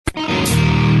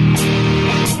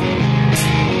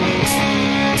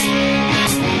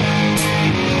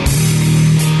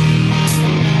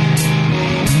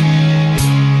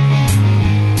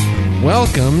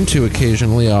Welcome to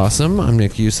Occasionally Awesome. I'm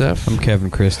Nick Youssef. I'm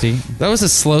Kevin Christie. That was a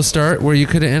slow start where you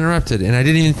could have interrupted, and I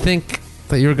didn't even think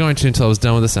that you were going to until I was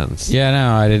done with the sentence. Yeah,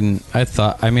 no, I didn't.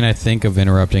 I think of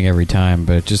interrupting every time,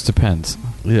 but it just depends.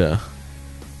 Yeah.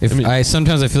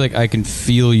 Sometimes I feel like I can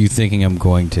feel you thinking I'm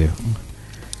going to.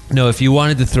 No, if you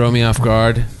wanted to throw me off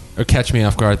guard or catch me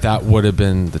off guard, that would have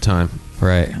been the time.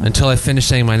 Right. Until I finished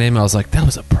saying my name, I was like, that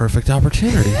was a perfect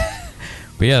opportunity.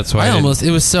 But yeah, that's why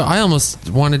I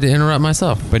almost wanted to interrupt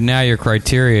myself. But now your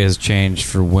criteria has changed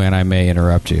for when I may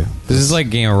interrupt you. This is like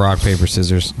game of rock, paper,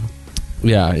 scissors.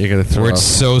 Yeah, you're going to throw where it's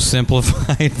so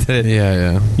simplified that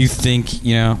you think,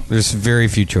 there's very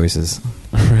few choices.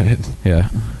 Right. Yeah.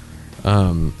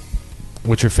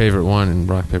 What's your favorite one in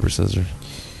rock, paper, scissors?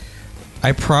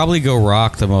 I probably go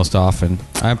rock the most often.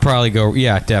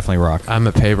 Definitely rock. I'm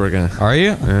a paper guy. Are you?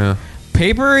 Yeah.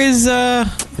 Paper is,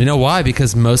 You know why?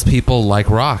 Because most people like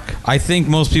rock. I think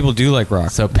most people do like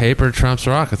rock. So paper trumps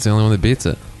rock. It's the only one that beats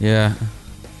it. Yeah.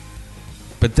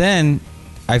 But then,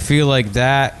 I feel like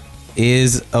that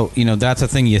is, that's a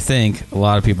thing you think. A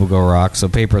lot of people go rock. So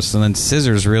paper, so then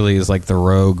scissors really is like the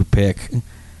rogue pick.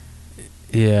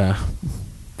 Yeah.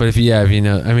 But if you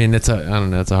know, I mean, it's a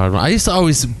hard one. I used to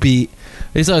always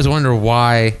wonder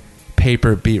why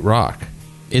paper beat rock.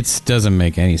 It doesn't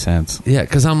make any sense. Yeah,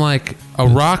 because I'm like, a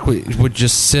rock would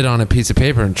just sit on a piece of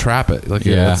paper and trap it. Like,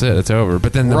 that's it. It's over.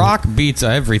 But then rock beats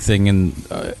everything, and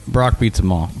rock beats them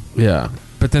all. Yeah.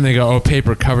 But then they go,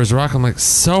 paper covers rock. I'm like,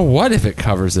 so what if it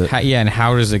covers it? And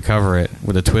how does it cover it?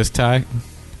 With a twist tie?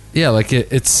 Yeah, like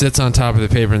it sits on top of the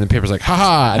paper, and the paper's like,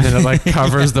 ha-ha, and then it like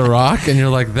covers the rock, and you're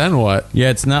like, then what? Yeah,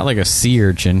 it's not like a sea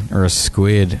urchin or a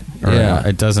squid.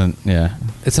 It doesn't,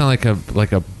 It's not like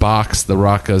a box the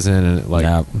rock goes in and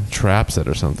it traps it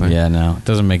or something. Yeah, no, it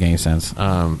doesn't make any sense.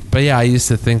 But yeah, I used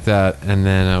to think that, and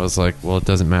then I was like, well, it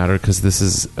doesn't matter because this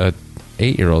is a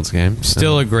 8-year-old's game.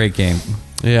 Still a great game.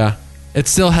 Yeah. It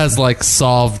still has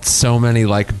solved so many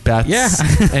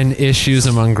bets and issues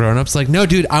among grown-ups. Like, no,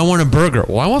 dude, I want a burger.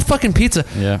 Well, I want fucking pizza.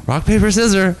 Yeah. Rock, paper,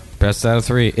 scissors. Best out of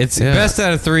 3. It's best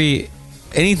out of 3.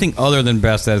 Anything other than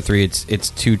best out of 3, it's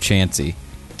too chancy,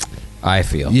 I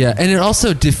feel. Yeah, and it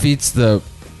also defeats the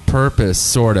purpose,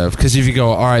 sort of. Because if you go,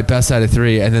 all right, best out of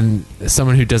 3, and then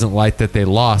someone who doesn't like that they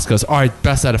lost goes, all right,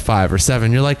 best out of 5 or 7.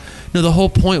 You're like, no, the whole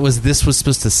point was this was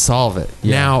supposed to solve it.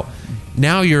 Yeah.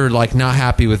 Now you're not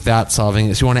happy with that solving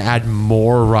it, so you want to add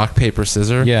more rock, paper,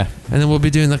 scissors. Yeah. And then we'll be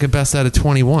doing a best out of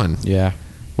 21. Yeah.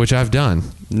 Which I've done.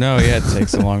 No, it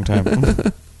takes a long time.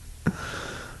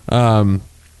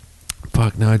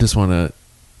 Fuck, now I just want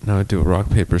to do a rock,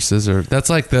 paper, scissors. That's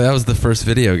that was the first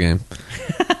video game.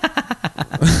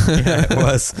 Yeah, it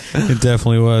was. It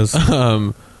definitely was.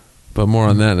 But more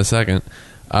on that in a second.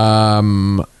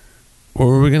 What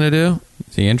were we going to do?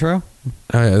 The intro?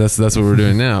 Oh yeah, that's what we're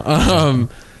doing now.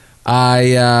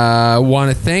 I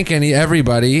want to thank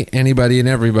anybody and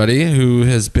everybody who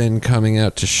has been coming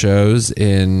out to shows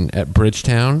at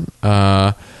Bridgetown.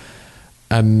 I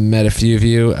met a few of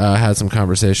you, had some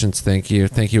conversations. Thank you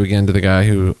again to the guy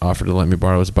who offered to let me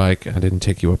borrow his bike. I didn't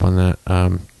take you up on that,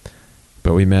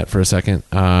 but we met for a second.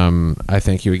 I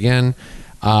thank you again.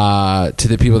 To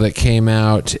the people that came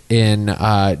out in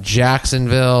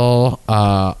Jacksonville,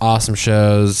 awesome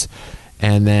shows.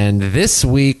 And then this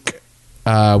weekend,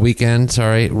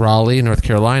 Raleigh, North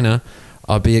Carolina,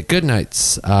 I'll be at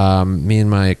Goodnights. Me and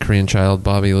my Korean child,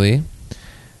 Bobby Lee.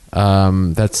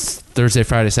 That's Thursday,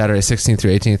 Friday, Saturday, 16th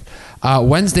through 18th.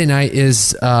 Wednesday night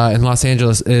is in Los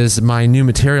Angeles is my new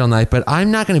material night, but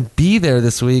I'm not going to be there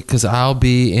this week because I'll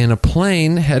be in a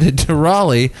plane headed to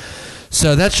Raleigh.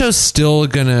 So that show's still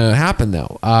going to happen,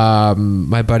 though.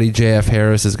 My buddy J.F.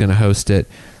 Harris is going to host it.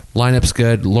 Lineup's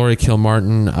good. Lori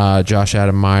Kilmartin, Josh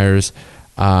Adam Myers,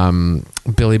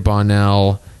 Billy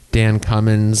Bonnell, Dan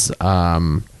Cummins,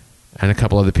 and a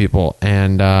couple other people.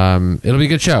 And it'll be a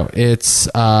good show. It's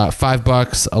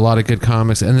 $5, a lot of good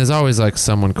comics. And there's always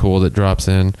someone cool that drops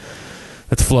in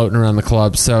that's floating around the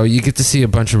club. So you get to see a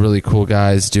bunch of really cool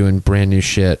guys doing brand new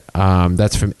shit.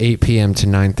 That's from 8 p.m. to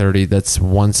 9:30. That's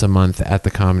once a month at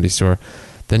the Comedy Store.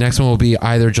 The next one will be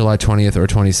either July 20th or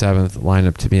 27th.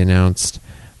 Lineup to be announced.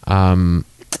 So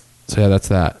yeah, that's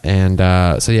that. And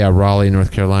Raleigh,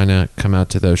 North Carolina, come out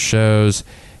to those shows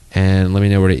and let me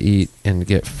know where to eat and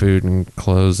get food and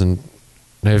clothes and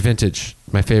vintage.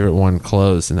 My favorite one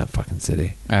closed in that fucking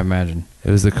city. I imagine.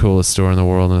 It was the coolest store in the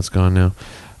world and it's gone now.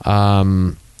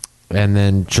 And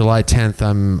then July 10th,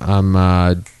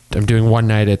 I'm doing one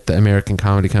night at the American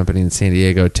Comedy Company in San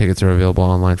Diego. Tickets are available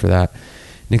online for that.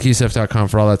 NickYoussef.com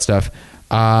for all that stuff.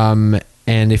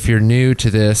 And if you're new to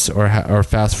this or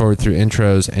fast forward through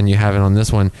intros and you haven't on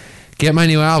this one, get my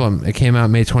new album. It came out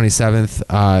May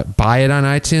 27th. Buy it on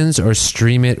iTunes or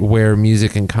stream it where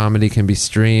music and comedy can be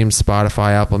streamed.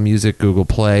 Spotify, Apple Music, Google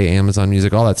Play, Amazon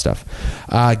Music, all that stuff.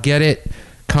 Get it,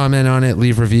 comment on it,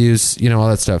 leave reviews, all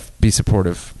that stuff. Be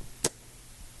supportive.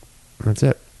 That's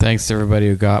it. Thanks to everybody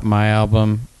who got my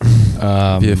album.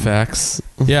 Via fax.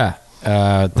 Yeah.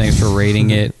 Thanks for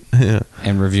rating it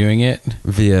and reviewing it.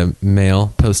 Via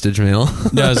mail, postage mail.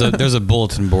 No, there's a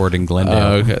bulletin board in Glendale.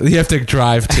 Oh, okay. You have to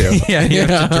drive to. Yeah, you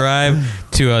have to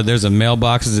drive to. There's a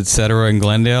mailboxes, etc. in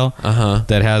Glendale.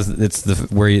 That has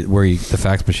where the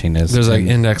fax machine is. There's like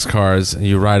index cards.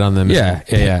 You write on them.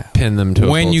 Yeah. Pin them to.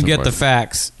 When you get board. the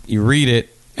fax, you read it.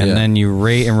 And then you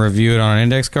rate and review it on an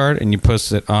index card, and you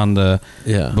post it on the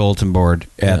bulletin board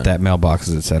at that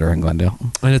mailboxes, etc. in Glendale.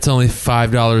 And it's only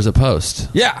 $5 a post.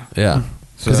 Yeah.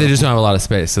 Because they just don't have a lot of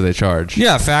space, so they charge.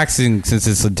 Yeah, faxing, since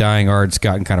it's a dying art, it's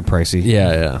gotten kind of pricey.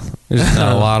 Yeah. There's just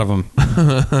not a lot of them.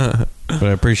 But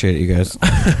I appreciate it, you guys.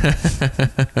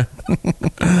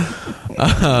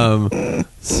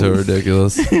 So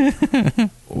ridiculous.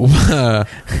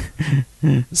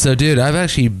 So, dude, I've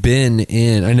actually been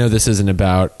in... I know this isn't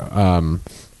about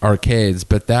arcades,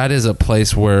 but that is a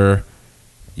place where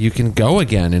you can go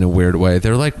again in a weird way.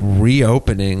 They're like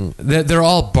reopening. They're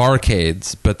all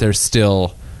barcades, but they're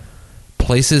still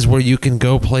places where you can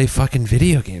go play fucking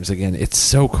video games again. It's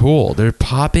so cool. They're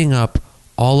popping up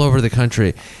all over the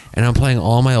country, and I'm playing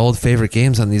all my old favorite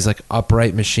games on these like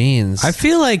upright machines. I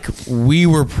feel like we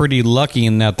were pretty lucky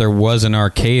in that there was an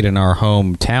arcade in our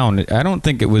hometown. I don't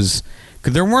think it was,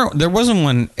 because there wasn't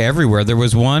one everywhere. There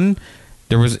was one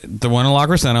in La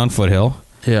Crescenta on Foothill.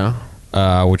 Yeah.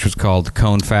 Which was called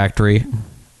Cone Factory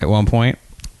at one point.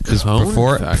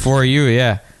 Before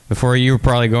you were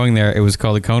probably going there, it was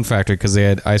called the Cone Factory because they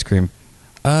had ice cream.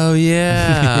 Oh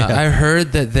yeah. I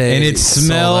heard that they and it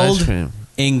smelled ice cream.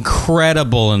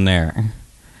 Incredible in there.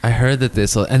 I heard that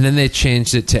and then they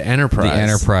changed it to Enterprise. The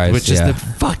Enterprise, which is the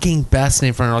fucking best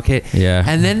name for an arcade. Yeah.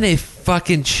 And then they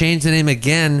fucking changed the name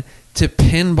again to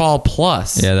Pinball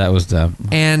Plus. Yeah, that was dumb.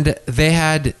 And they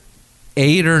had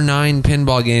 8 or 9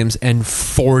 pinball games and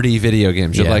 40 video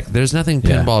games. You're like, there's nothing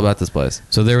pinball about this place.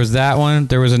 So there was that one.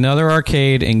 There was another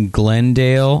arcade in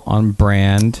Glendale on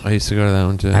Brand. I used to go to that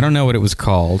one too. I don't know what it was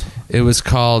called. It was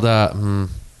called...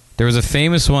 There was a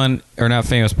famous one, or not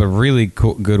famous, but really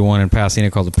good one in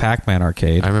Pasadena called the Pac-Man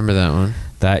Arcade. I remember that one.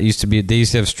 That used to be... They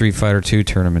used to have Street Fighter 2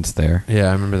 tournaments there. Yeah,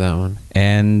 I remember that one.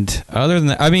 And other than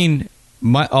that... I mean,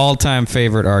 my all-time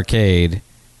favorite arcade,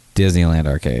 Disneyland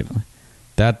Arcade.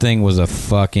 That thing was a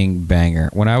fucking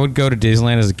banger. When I would go to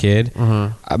Disneyland as a kid,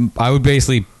 I would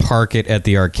basically park it at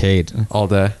the arcade. All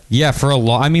day? Yeah, for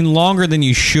longer than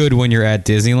you should when you're at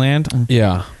Disneyland.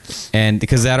 Yeah. And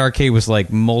because that arcade was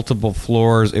like multiple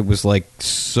floors, it was like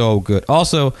so good.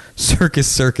 Also,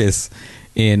 Circus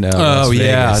in Las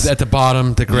Vegas. At the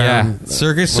bottom, the ground. Yeah.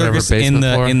 Circus in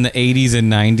the 80s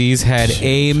and 90s had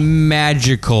a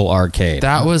magical arcade.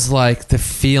 That was like the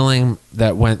feeling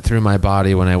that went through my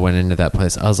body when I went into that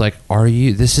place. I was like,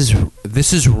 this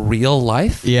is real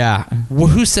life? Yeah. Well,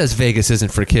 who says Vegas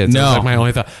isn't for kids? No. That was like my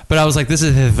only thought. But I was like, this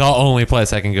is the only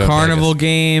place I can go. Carnival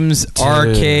games,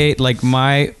 arcade. Like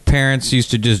my parents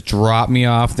used to just drop me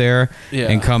off there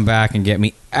and come back and get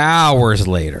me hours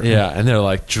later. Yeah, and they're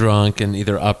like drunk and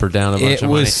either up or down a bunch of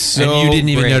money. So and you didn't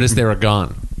even great. notice they were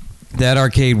gone. That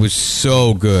arcade was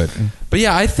so good. But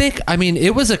yeah, I mean,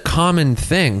 it was a common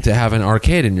thing to have an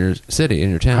arcade in your city, in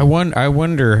your town. I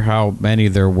wonder how many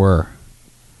there were.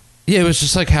 Yeah, it was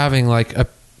just like having like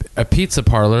a pizza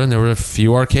parlor, and there were a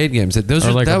few arcade games. That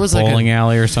was bowling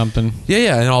alley or something.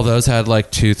 Yeah, and all those had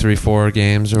like 2, 3, 4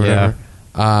 games or whatever.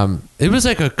 It was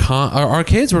like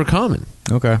arcades were common.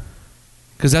 Okay.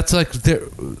 Because that's like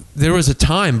there was a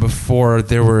time before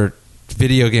there were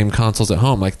video game consoles at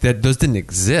home. Like those didn't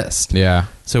exist. Yeah.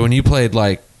 So when you played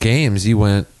like games, you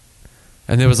went,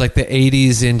 and there was like the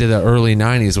 80s into the early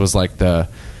 90s was like the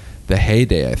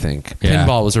heyday. I think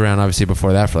pinball was around obviously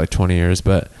before that for like 20 years,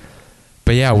 but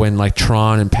yeah, when like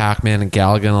Tron and Pac-Man and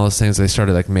Galaga and all those things, they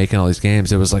started like making all these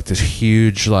games. It was like this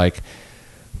huge like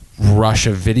rush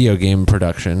of video game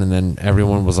production, and then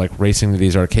everyone was like racing to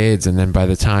these arcades, and then by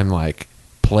the time like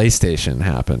PlayStation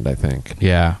happened, I think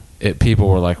people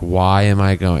were like, why am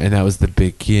I going? And that was the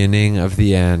beginning of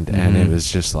the end. And it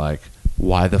was just like,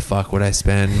 why the fuck would I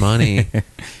spend money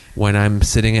when I'm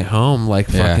sitting at home like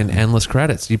fucking endless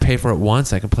credits? You pay for it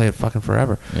once, I can play it fucking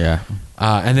forever.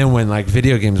 And then when like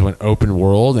video games went open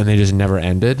world and they just never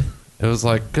ended, it was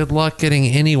like, good luck getting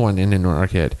anyone in an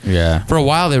arcade. For a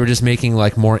while they were just making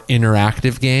like more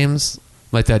interactive games,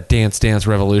 like that Dance Dance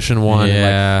Revolution one.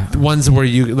 Yeah. Like ones where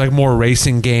you like more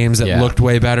racing games that Yeah. looked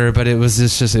way better, but it was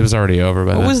just it was already over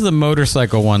by What then. was the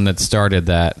motorcycle one that started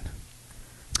that?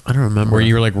 I don't remember. Where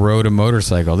you were like rode a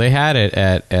motorcycle? They had it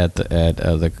at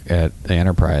the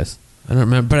Enterprise. I don't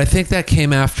remember, but I think that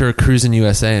came after Cruisin'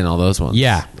 USA and all those ones.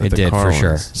 Yeah, Like it the did car for sure.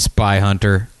 ones. Spy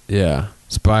Hunter. Yeah.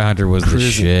 Spy Hunter was the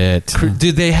Cruisin'. shit.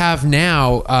 Dude, they have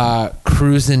now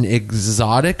Cruisin'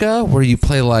 Exotica, where you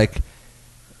play like...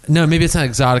 No, maybe it's not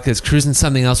Exotica. It's Cruisin'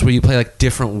 something else where you play like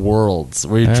different worlds,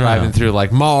 where you're Yeah. driving through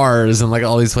like Mars and like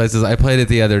all these places. I played it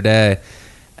the other day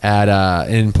at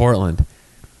in Portland,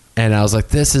 and I was like,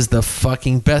 "This is the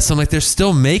fucking best." So I'm like, they're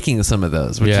still making some of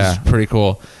those, which Yeah. is pretty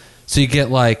cool. So you get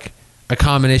like a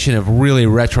combination of really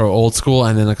retro, old school,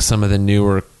 and then like some of the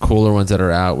newer, cooler ones that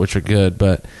are out, which are good.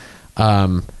 But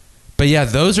yeah,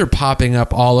 those are popping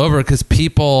up all over because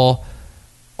people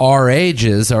our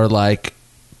ages are like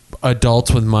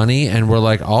adults with money, and we're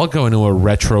like, I'll go into a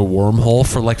retro wormhole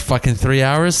for like fucking 3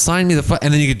 hours. Sign me the fuck,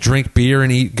 and then you could drink beer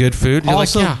and eat good food. You're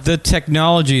Also, like, yeah, the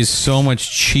technology is so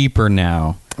much cheaper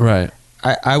now. right.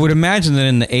 I would imagine that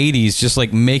in the 80s, just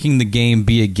like making the game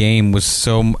be a game was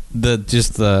so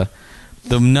the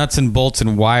nuts and bolts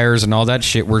and wires and all that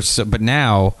shit were so, but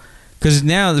now, because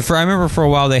now I remember for a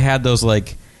while they had those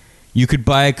like, you could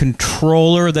buy a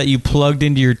controller that you plugged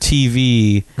into your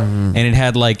TV and it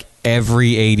had like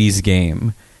every 80s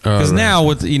game. Because right. now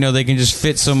with they can just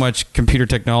fit so much computer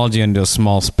technology into a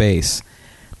small space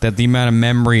that the amount of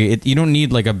memory you don't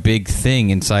need like a big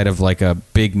thing inside of like a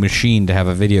big machine to have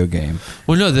a video game.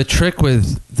 Well, no, the trick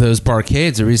with those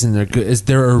barcades, the reason they're good is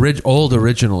they're old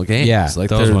original games. Yeah,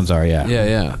 like those they're- ones are, yeah.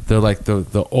 yeah. They're like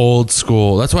the old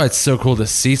school. That's why it's so cool to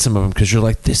see some of them, because you're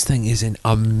like, this thing is in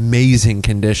amazing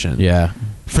condition. Yeah.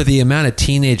 For the amount of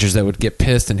teenagers that would get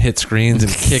pissed and hit screens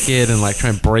and kick it and like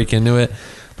try and break into it,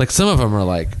 like some of them are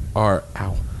like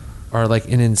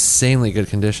in insanely good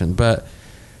condition. But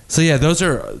so yeah, those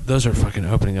are fucking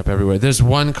opening up everywhere. There's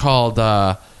one called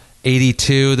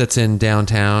 82 that's in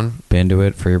downtown. Been to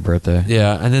it for your birthday.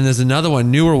 Yeah, and then there's another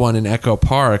one, newer one in Echo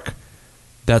Park,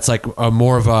 that's like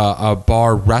more of a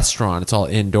bar restaurant. It's all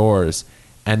indoors,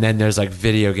 and then there's like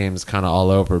video games kind of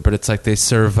all over. But it's like they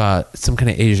serve some kind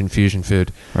of Asian fusion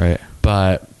food. Right.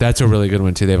 But that's a really good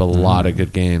one too. They have a lot of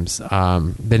good games.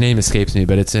 The name escapes me,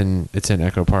 but it's in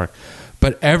Echo Park.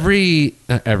 But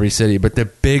not every city, but the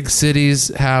big cities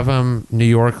have them. New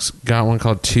York's got one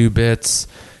called 2 Bits.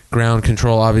 Ground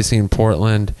Control, obviously, in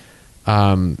Portland.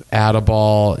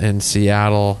 Add-a-Ball in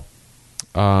Seattle.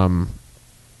 God,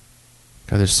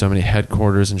 there's so many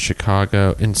headquarters in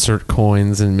Chicago. Insert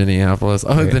Coins in Minneapolis.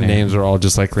 Oh, Great the name. names are all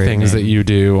just like Great things name. that you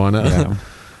do on a Yeah.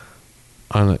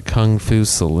 on a Kung Fu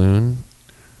Saloon.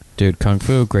 Dude, Kung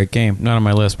Fu, great game. Not on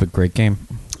my list, but great game.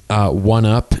 One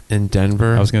Up in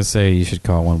Denver. I was going to say you should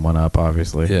call one up,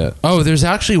 obviously. Yeah. Oh, there's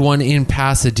actually one in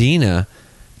Pasadena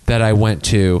that I went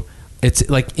to. It's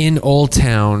like in Old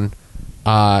Town,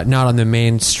 not on the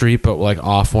main street, but like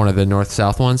off one of the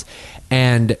north-south ones.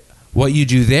 And what you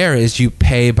do there is you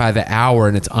pay by the hour,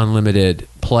 and it's unlimited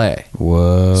play.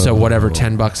 Whoa. So whatever,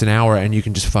 $10 an hour, and you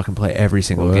can just fucking play every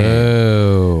single game.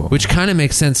 Whoa. Which kind of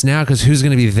makes sense now, because who's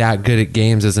going to be that good at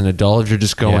games as an adult if you're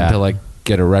just going Yeah. to like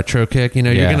get a retro kick? You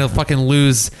know, you're Yeah. going to fucking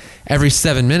lose every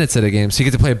 7 minutes at a game, so you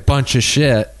get to play a bunch of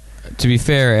shit. To be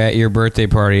fair, at your birthday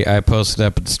party, I posted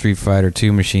up at the Street Fighter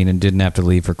 2 machine and didn't have to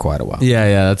leave for quite a while.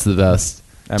 Yeah, that's the best.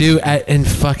 Dude, in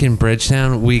fucking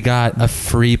Bridgetown, we got a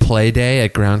free play day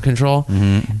at Ground Control,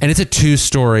 and it's a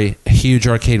 2-story, huge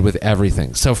arcade with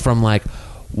everything. So from like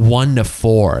 1 to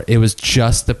 4, it was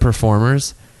just the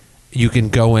performers. You can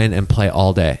go in and play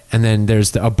all day, and then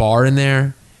there's a bar in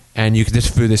there, and you can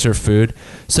just food. They serve food,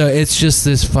 so it's just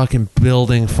this fucking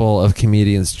building full of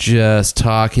comedians just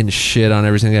talking shit on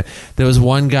every single guy. There was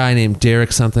one guy named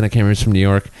Derek something, I can't remember, he's from New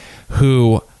York,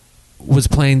 who was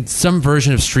playing some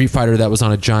version of Street Fighter that was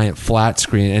on a giant flat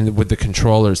screen and with the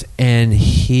controllers, and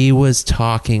he was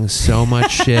talking so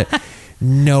much shit,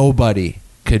 nobody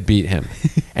could beat him.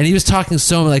 And he was talking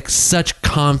such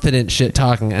confident shit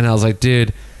talking, and I was like,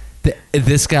 dude,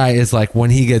 this guy is like,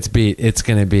 when he gets beat, it's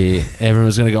gonna be,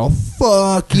 everyone's gonna go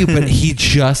fuck you. But he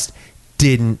just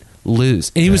didn't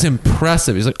lose, and he was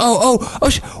impressive. He's like,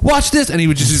 watch this, and he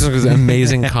would just do some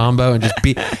amazing combo and just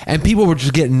beat, and people were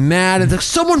just getting mad and like,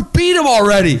 someone beat him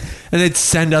already, and they'd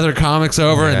send other comics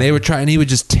over, and they would try, and he would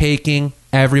just taking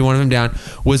every one of them down.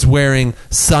 Was wearing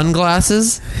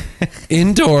sunglasses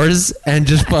indoors and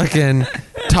just fucking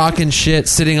talking shit,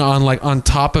 sitting on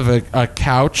top of a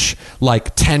couch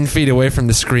like 10 feet away from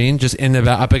the screen, just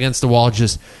up against the wall,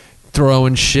 just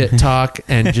throwing shit talk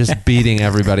and just beating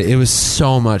everybody. It was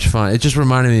so much fun. It just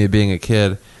reminded me of being a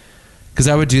kid. because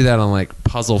I would do that on like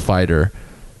Puzzle Fighter,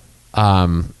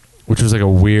 which was like a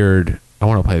weird. I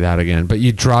want to play that again. But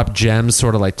you drop gems,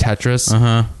 sort of like Tetris,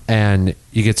 and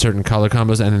you get certain color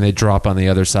combos, and then they drop on the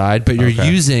other side. But you're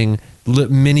using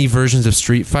mini versions of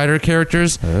Street Fighter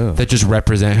characters that just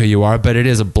represent who you are. But it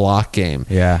is a block game.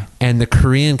 Yeah. And the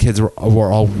Korean kids were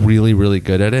all really, really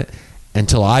good at it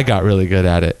until I got really good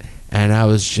at it. And I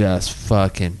was just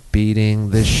fucking beating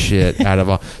the shit out of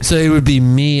all. So it would be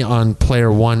me on player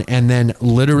one, and then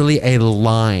literally a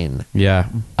line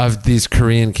of these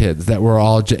Korean kids that were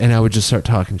all, and I would just start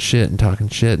talking shit, and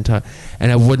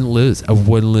I wouldn't lose.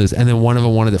 And then one of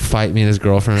them wanted to fight me, and his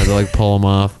girlfriend had to like pull him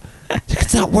off. He's like,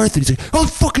 it's not worth it. He's like, all he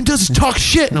fucking does is talk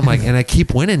shit. And I'm like, and I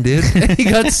keep winning, dude. And he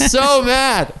got so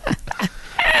mad.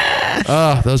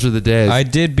 Oh, those were the days. I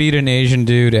did beat an Asian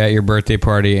dude at your birthday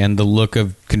party, and the look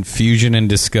of confusion and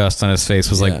disgust on his face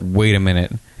was like, wait a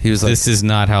minute. He was like, this is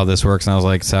not how this works. And I was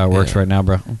like, it's how it works right now,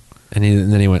 bro.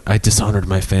 And then he went, I dishonored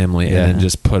my family, and then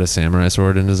just put a samurai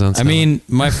sword in his own stomach. I mean,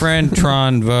 my friend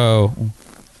Tron Vo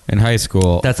in high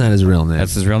school. That's not his real name.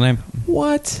 That's his real name?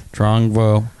 What? Tron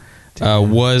Vo.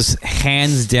 Was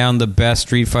hands down the best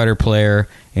Street Fighter player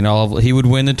in all of... He would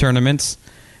win the tournaments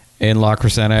in La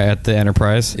Crescenta at the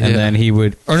Enterprise, and then he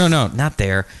would... Or no, not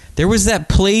there. There was that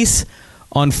place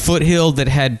on Foothill that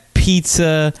had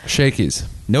pizza... Shakey's.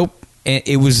 Nope.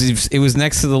 It was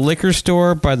next to the liquor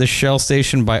store by the Shell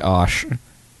station by Osh.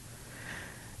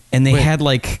 And they had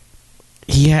like...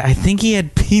 I think he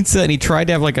had pizza, and he tried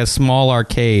to have like a small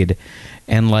arcade,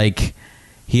 and like...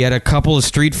 He had a couple of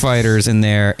Street Fighters in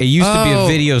there. It used to be a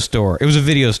video store. It was a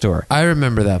video store. I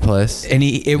remember that place. And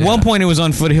at one point it was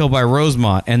on Foothill by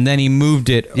Rosemont, and then he moved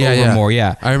it over more.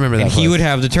 Yeah, I remember that. And he would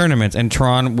have the tournaments, and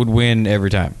Tron would win every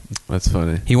time. That's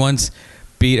funny. He once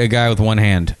beat a guy with one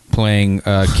hand playing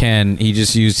Ken. He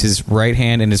just used his right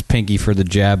hand and his pinky for the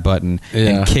jab button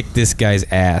and kicked this guy's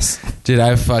ass. Dude,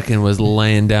 I fucking was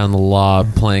laying down the law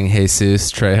playing Jesus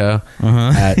Trejo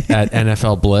at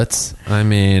NFL Blitz. I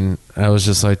mean, I was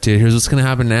just like, dude, here's what's gonna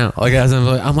happen now. Like, as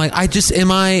I'm like,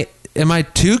 am I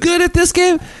too good at this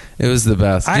game? It was the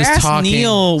best. I just asked talking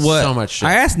Neil so much shit.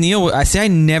 I asked Neil. I say I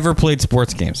never played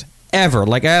sports games ever.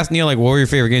 Like, I asked Neil, like, what were your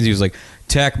favorite games? He was like,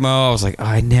 Tecmo. I was like, oh,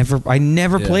 I never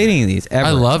played any of these ever.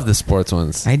 I love the sports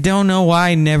ones. I don't know why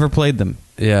I never played them.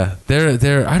 Yeah,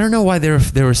 they're. I don't know why they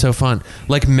were so fun.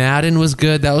 Like Madden was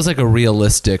good. That was like a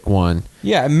realistic one.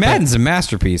 Yeah, Madden's a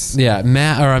masterpiece. Yeah,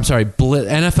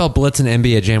 NFL Blitz and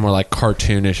NBA Jam were like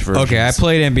cartoonish versions. Okay, I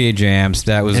played NBA Jams.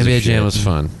 That was NBA Jam was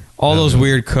fun. All those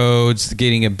weird codes,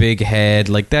 getting a big head,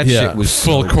 like that shit was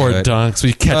full so court good. dunks.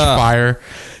 We catch fire.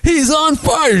 He's on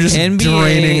fire, just NBA,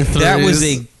 draining threes. That was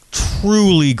a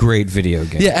truly great video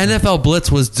game. Yeah, NFL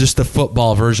Blitz was just the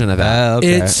football version of that.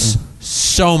 Okay. It's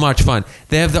so much fun.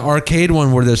 They have the arcade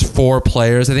one where there's 4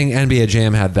 players. I think NBA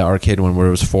Jam had the arcade one where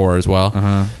it was 4 as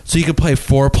well. So you could play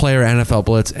 4-player NFL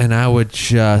Blitz, and I would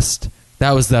just...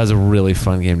 That was a really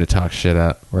fun game to talk shit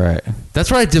at. Right. That's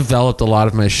where I developed a lot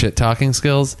of my shit talking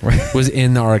skills, was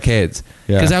in the arcades.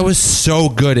 Because I was so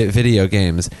good at video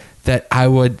games that I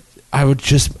would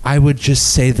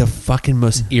just say the fucking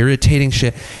most irritating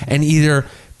shit, and either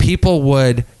people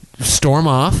would storm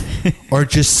off or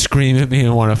just scream at me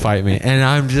and want to fight me, and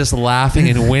I'm just laughing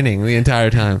and winning the entire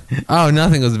time. Oh,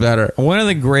 nothing was better. One of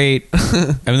the great...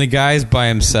 I mean, the guy's by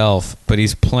himself, but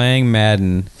he's playing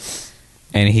Madden,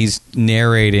 and he's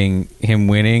narrating him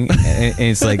winning, and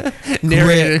it's like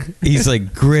he's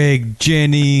like, Greg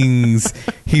Jennings,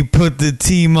 he put the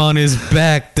team on his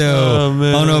back though,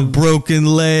 on a broken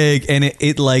leg, and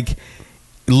it like,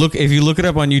 if you look it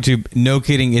up on YouTube, no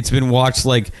kidding, it's been watched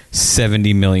like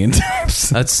 70 million times.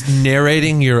 That's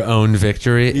narrating your own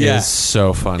victory is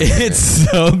so funny. It's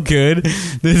so good.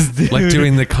 This dude, like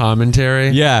doing the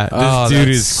commentary. Yeah, this dude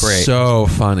is great. So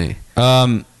funny.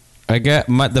 I got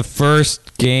the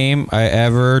first game I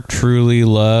ever truly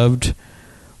loved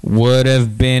would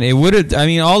have been... I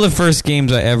mean, all the first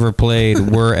games I ever played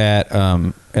were at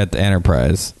the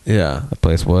Enterprise. Yeah. That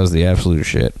place was the absolute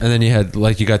shit. And then you had,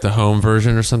 like, you got the home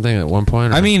version or something at one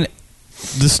point? Or? I mean,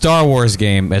 the Star Wars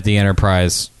game at the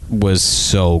Enterprise was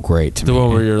so great to me. The one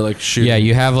where you're, like, shooting? Yeah,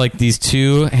 you have, like, these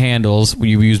 2 handles where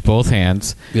you use both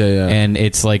hands. Yeah. And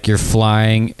it's like you're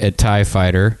flying a TIE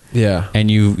fighter. Yeah. And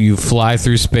you fly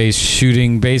through space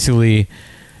shooting basically...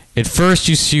 At first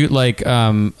you shoot like what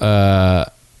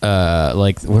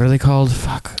are they called?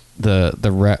 Fuck. The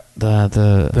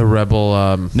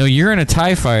rebel No, you're in a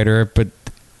TIE fighter, but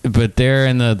but they're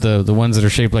in the ones that are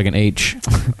shaped like an H.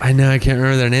 I know, I can't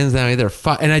remember their names now either.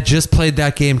 And I just played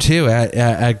that game too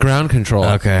at Ground Control.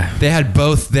 Okay. They had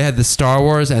both. They had the Star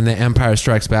Wars and the Empire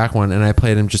Strikes Back one, and I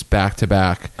played them just back to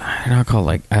back. They're not called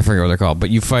like, I forget what they're called, but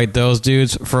you fight those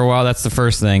dudes for a while. That's the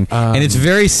first thing, and it's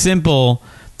very simple.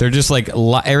 They're just like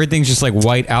everything's just like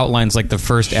white outlines, like the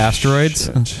first asteroids.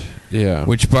 Shit. Yeah.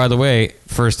 Which, by the way,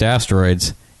 First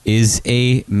Asteroids is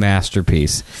a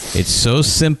masterpiece. It's so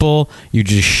simple. You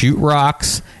just shoot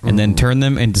rocks and then turn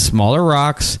them into smaller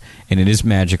rocks, and it is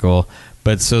magical.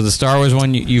 But so the Star Wars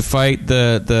one, you fight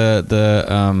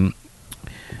the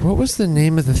What was the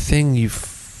name of the thing you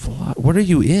fly? What are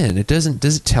you in? Does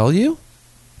it tell you?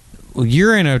 well,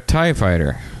 you're in a TIE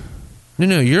fighter.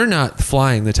 No, you're not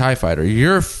flying the TIE fighter.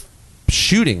 You're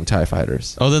shooting TIE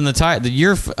fighters. Oh, then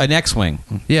you're an X-wing.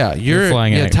 Yeah, you're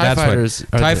flying an TIE That's what- fighters.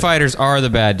 TIE fighters are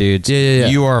the bad dudes. Yeah.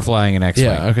 You are flying an X-wing.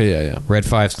 Yeah. Okay. Yeah. Red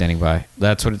 5 standing by.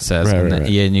 That's what it says. Right, and right, then, right.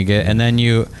 Yeah, and then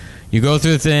you go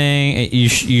through the thing. You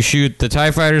shoot the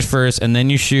TIE fighters first, and then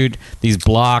you shoot these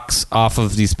blocks off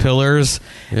of these pillars,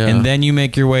 Yeah. and then you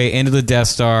make your way into the Death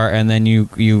Star, and then you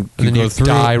then go you through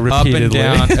die up and repeatedly.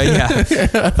 down.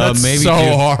 That's maybe so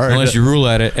two, hard. unless you rule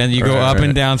at it, and you go Right, up right.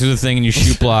 and down through the thing, and you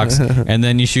shoot blocks, and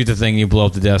then you shoot the thing, and you blow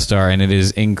up the Death Star, and it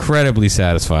is incredibly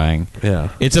satisfying. Yeah.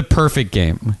 It's a perfect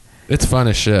game. It's fun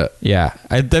as shit. Yeah,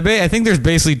 I think there's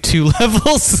basically 2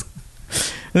 levels.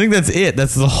 I think that's it.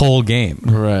 That's the whole game.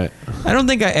 Right. I don't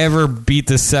think I ever beat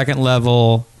the second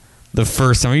level the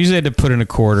first time. I usually had to put in a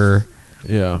quarter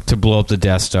Yeah. to blow up the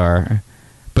Death Star.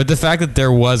 But the fact that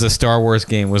there was a Star Wars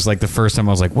game was like the first time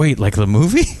I was like, wait, like the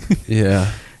movie?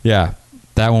 Yeah. Yeah,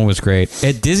 that one was great.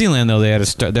 At Disneyland, though, they had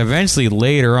eventually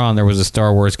later on there was a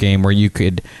Star Wars game where you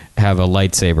could have a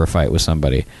lightsaber fight with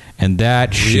somebody. And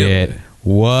that shit Really?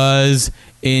 was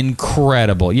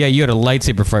incredible. Yeah, you had a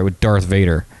lightsaber fight with Darth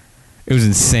Vader. It was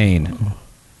insane.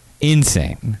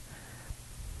 Insane.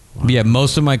 Yeah,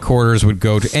 most of my quarters would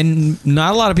go to... And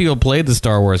not a lot of people played the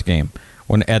Star Wars game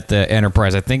when at the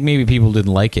Enterprise. I think maybe people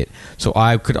didn't like it. So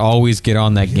I could always get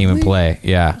on that game and Really? play.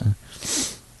 Yeah.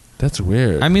 That's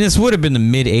weird. I mean, this would have been the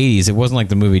mid-'80s. It wasn't like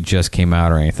the movie just came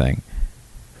out or anything.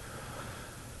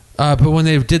 But when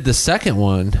they did the second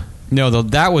one, No,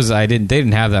 that was... They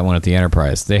didn't have that one at the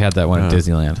Enterprise. They had that one at Oh.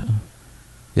 Disneyland.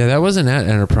 yeah, that wasn't at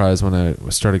Enterprise when I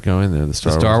started going there. The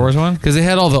Star Wars one? because they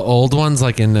had all the old ones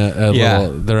like in their own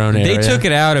area. They took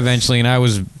it out eventually, and I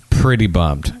was pretty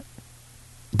bummed.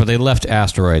 But they left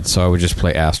Asteroids, so I would just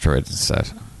play Asteroids instead.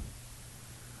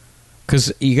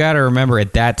 Because you got to remember,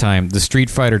 at that time, the Street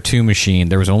Fighter 2 machine,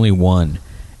 there was only one,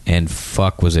 and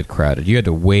fuck was it crowded. You had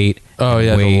to wait. Oh, and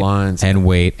yeah, the wait lines. and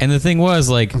wait. And the thing was,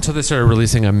 like, until they started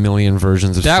releasing a million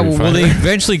versions of that. Street Well, Fighter. they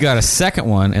eventually got a second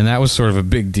one, and that was sort of a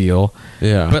big deal.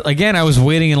 Yeah. But again, I was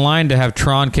waiting in line to have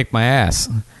Tron kick my ass,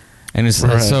 and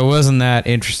Right. so it wasn't that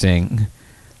interesting.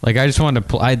 Like, I just wanted to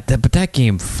play, but that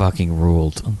game fucking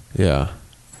ruled. yeah.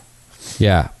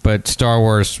 Yeah, but the Star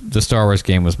Wars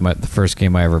game was the first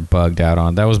game I ever bugged out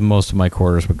on. That was most of my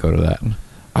quarters would go to that.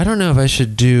 I don't know if I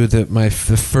should do the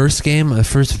first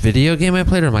video game I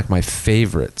played, or like my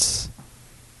favorites.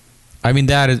 I mean,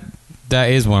 that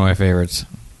is one of my favorites.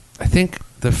 I think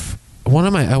one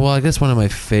of my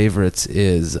favorites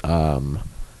is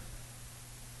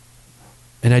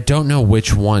and I don't know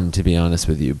which one, to be honest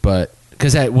with you, but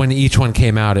because when each one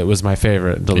came out, it was my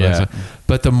favorite until the next Yeah. one.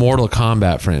 But the Mortal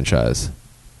Kombat franchise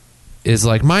is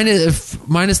like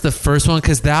minus the first one,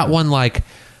 because that one, like,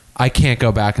 I can't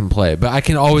go back and play, but I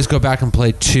can always go back and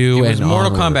play 2. It was and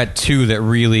Mortal onward. Kombat 2 that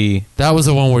really... That was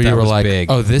the one where That you were was like, big.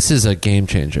 "Oh, this is a game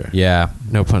changer." Yeah.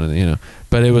 No pun in,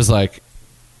 but it was like,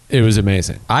 it was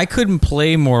amazing. I couldn't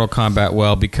play Mortal Kombat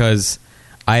well because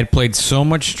I had played so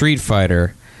much Street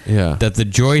Fighter Yeah. that the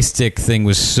joystick thing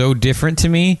was so different to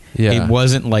me. Yeah. It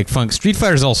wasn't like fun. Street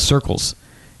Fighter's all circles.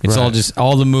 It's all Right. just,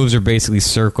 all the moves are basically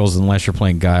circles unless you're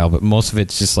playing Guile, but most of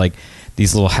it's just like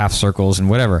these little half circles and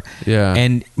whatever. Yeah.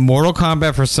 And Mortal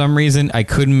Kombat, for some reason, I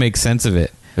couldn't make sense of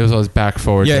it. It was always back,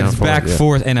 forward, Yeah, down, it's forward, back, yeah.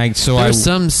 forth, and There was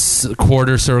some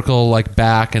quarter circle, like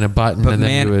back and a button, But and then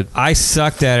man, you would. I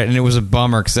sucked at it, and it was a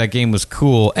bummer because that game was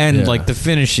cool, and Yeah. like the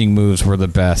finishing moves were the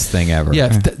best thing ever. Yeah,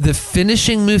 the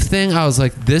finishing move thing, I was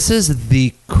like, this is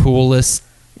the coolest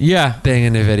yeah. thing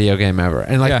in a video game ever.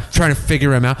 And like Yeah. trying to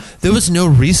figure them out. There was no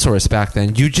resource back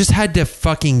then. You just had to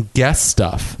fucking guess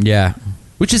stuff. Yeah.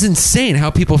 Which is insane how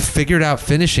people figured out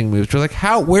finishing moves. We're like,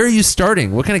 where are you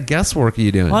starting? What kind of guesswork are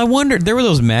you doing? Well, I wondered. There were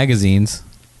those magazines,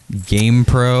 Game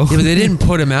Pro. Yeah, but they didn't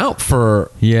put them out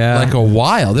for Yeah. like a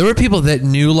while. There were people that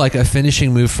knew like a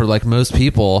finishing move for like most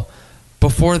people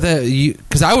before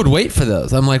because I would wait for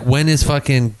those. I'm like, when is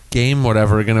fucking Game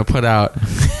whatever gonna put out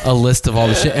a list of all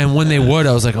the shit? And when they would,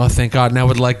 I was like, oh, thank God. And I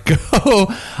would like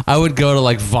I would go to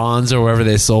like Vaughn's or wherever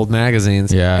they sold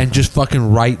magazines, and just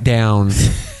fucking write down,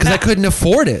 because I couldn't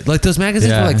afford it. Like those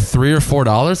magazines were like $3 or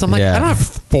 $4. I'm like, I don't have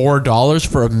 $4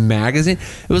 for a magazine.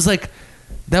 It was like,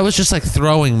 that was just like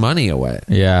throwing money away.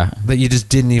 Yeah. That you just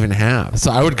didn't even have.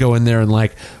 So I would go in there and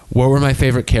like, what were my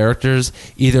favorite characters?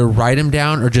 Either write them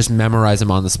down or just memorize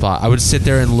them on the spot. I would sit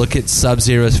there and look at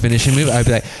Sub-Zero's finishing move. I'd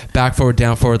be like, back, forward,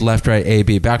 down, forward, left, right, A,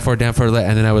 B. Back, forward, down, forward, left.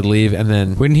 And then I would leave and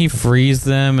then... Wouldn't he freeze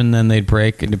them and then they'd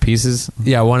break into pieces?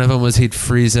 Yeah, one of them was he'd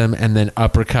freeze them and then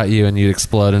uppercut you and you'd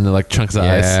explode into like chunks of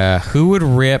ice. Yeah. Who would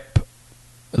rip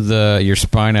your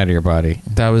spine out of your body?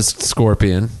 That was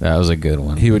Scorpion. That was a good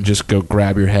one. He would just go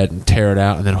grab your head and tear it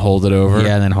out and then hold it over.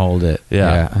 Yeah, and then hold it.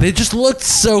 Yeah. They just looked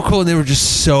so cool and they were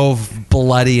just so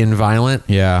bloody and violent.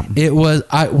 Yeah. It was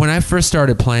when I first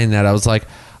started playing that, I was like,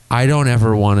 I don't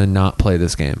ever want to not play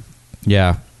this game.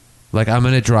 Yeah. Like, I'm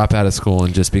going to drop out of school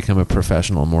and just become a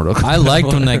professional Mortal Kombat. I liked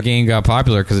when that game got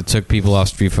popular because it took people off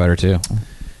Street Fighter 2.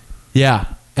 Yeah.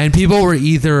 And people were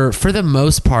either, for the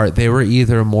most part, they were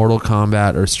either Mortal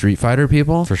Kombat or Street Fighter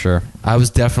people. For sure. I was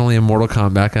definitely a Mortal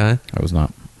Kombat guy. I was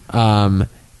not.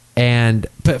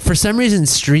 But for some reason,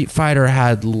 Street Fighter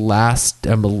had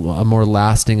a more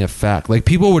lasting effect. Like,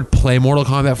 people would play Mortal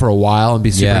Kombat for a while and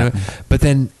be super into it, but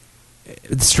then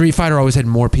Street Fighter always had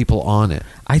more people on it.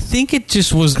 I think it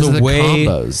just was the way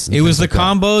combos. It was the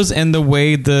combos and the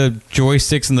way the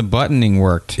joysticks and the buttoning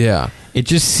worked. Yeah. It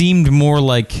just seemed more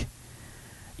like...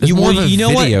 You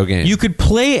know what? Game. You could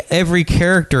play every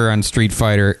character on Street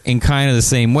Fighter in kind of the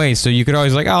same way, so you could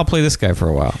always like, I'll play this guy for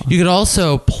a while. You could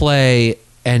also play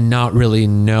and not really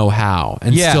know how,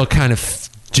 and still kind of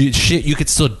do shit. You could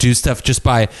still do stuff just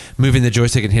by moving the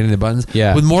joystick and hitting the buttons.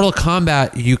 Yeah. With Mortal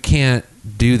Kombat, you can't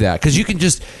do that because you can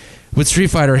just, with Street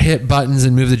Fighter, hit buttons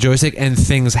and move the joystick, and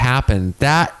things happen.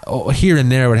 That here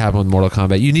and there would happen with Mortal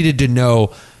Kombat. You needed to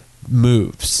know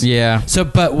moves. Yeah. So,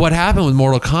 but what happened with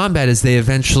Mortal Kombat is they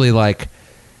eventually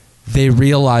they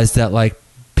realized that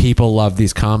people love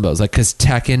these combos, because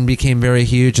Tekken became very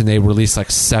huge and they released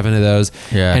 7 of those.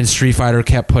 Yeah. And Street Fighter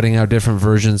kept putting out different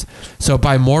versions. So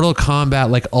by Mortal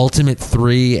Kombat Ultimate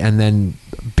 3 and then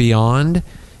beyond,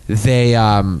 they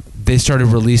started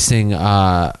releasing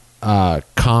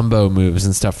combo moves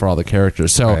and stuff for all the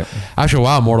characters. So after a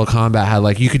while, Mortal Kombat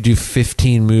had you could do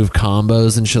 15 move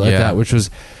combos and shit like that, which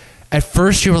was, at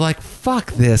first you were like,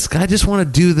 fuck this, I just want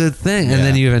to do the thing. And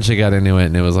then you eventually got into it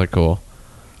and it was cool.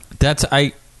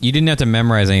 You didn't have to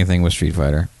memorize anything with Street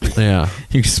Fighter. Yeah.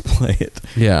 You just play it.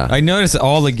 Yeah. I noticed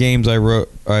all the games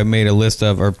I made a list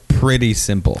of are pretty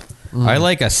simple. I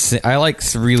like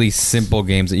really simple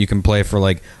games that you can play for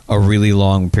a really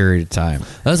long period of time.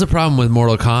 That's the problem with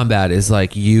Mortal Kombat is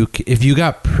if you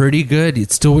got pretty good,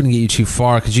 it still wouldn't get you too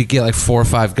far because you get 4 or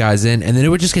 5 guys in, and then it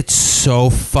would just get so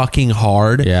fucking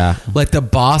hard. Yeah, the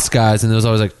boss guys, and there was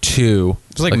always 2.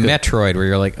 It's like Metroid, where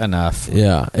you're enough.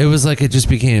 Yeah, it was it just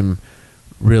became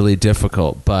really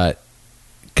difficult, but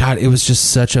God, it was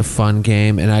just such a fun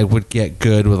game, and I would get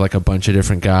good with a bunch of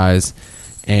different guys,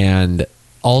 and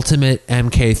Ultimate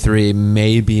MK3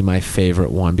 may be my favorite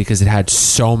one because it had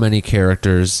so many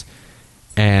characters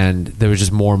and there was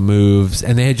just more moves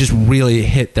and they had just really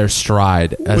hit their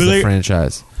stride as a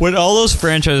franchise. When all those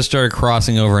franchises started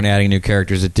crossing over and adding new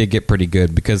characters, it did get pretty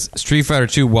good because Street Fighter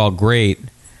 2, while great,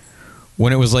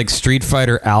 when it was Street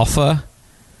Fighter Alpha,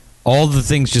 all the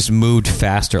things just moved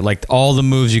faster. All the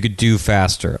moves you could do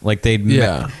faster.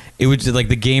 It was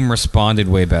the game responded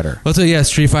way better. Well, so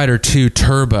Street Fighter 2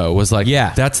 Turbo was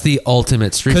that's the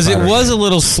ultimate Street Fighter. Because it was a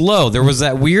little slow. There was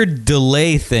that weird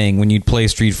delay thing when you'd play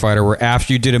Street Fighter where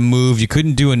after you did a move, you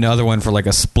couldn't do another one for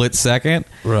a split second.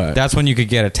 Right. That's when you could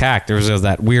get attacked. There was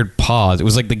that weird pause. It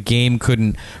was the game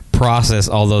couldn't process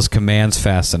all those commands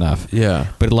fast enough. Yeah.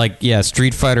 But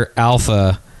Street Fighter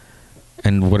Alpha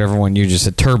and whatever one you just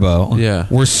said, Turbo,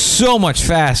 were so much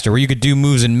faster where you could do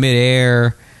moves in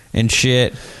midair and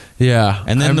shit. Yeah.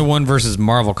 And then the one versus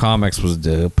Marvel Comics was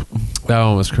dope. That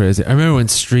one was crazy. I remember when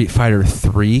Street Fighter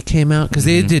 3 came out, because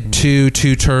they did 2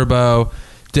 Turbo,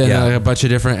 did a bunch of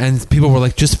different, and people were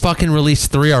just fucking release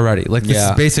 3 already. This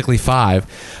is basically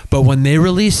 5. But when they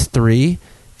released 3,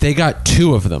 they got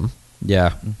 2 of them.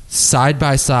 Yeah. Side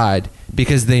by side,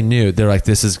 because they knew, they're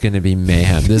this is going to be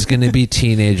mayhem. There's going to be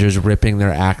teenagers ripping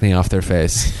their acne off their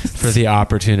face for the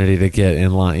opportunity to get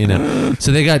in line,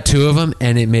 So they got 2 of them,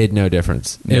 and it made no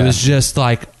difference. It was just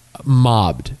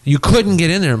mobbed. You couldn't get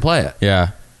in there and play it.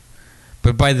 Yeah.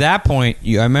 But by that point,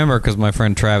 I remember, because my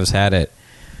friend Travis had it,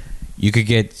 you could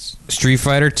get Street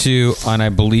Fighter 2 on, I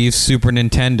believe, Super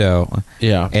Nintendo.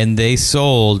 Yeah. And they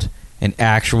sold an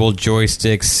actual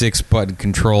joystick 6-button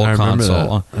control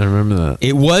console. I remember that.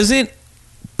 It wasn't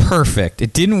perfect.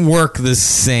 It didn't work the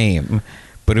same,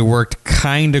 but it worked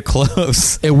kind of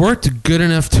close. It worked good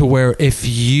enough to where if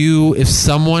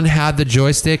someone had the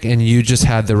joystick and you just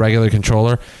had the regular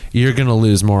controller, you're gonna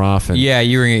lose more often. Yeah,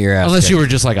 you were gonna get your ass unless kicked. you were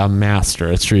just like a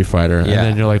master at Street Fighter, and Yeah.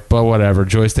 then you're like, but whatever,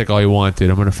 joystick all you want, dude.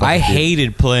 I'm gonna. I fucking do it."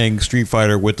 hated playing Street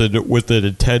Fighter with the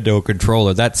Nintendo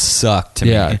controller. That sucked to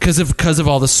Yeah, me. because of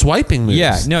all the swiping moves.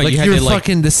 Yeah, no, like you had you're to, like-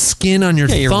 fucking the skin on your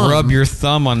Yeah, you thumb. rub your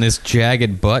thumb on this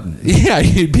jagged button. Yeah,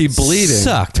 you'd be bleeding.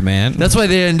 Sucked, man. That's why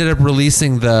they ended up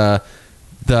releasing the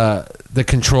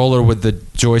controller with the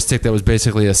joystick that was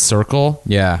basically a circle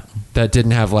yeah. that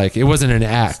didn't have like it wasn't an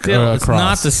X or Still, a it's cross.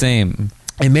 not the same.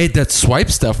 It made that swipe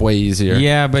stuff way easier.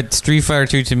 Yeah, but Street Fighter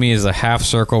 2 to me is a half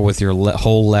circle with your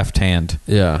whole left hand,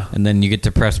 Yeah. and then you get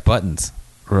to press buttons.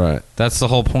 Right. That's the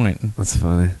whole point. That's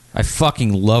funny. I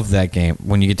fucking love that game.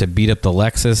 When you get to beat up the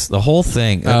Lexus, the whole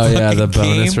thing. Oh That yeah, the fucking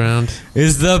bonus game round.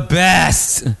 is the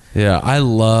best. Yeah, I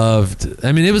loved.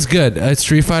 I mean, it was good.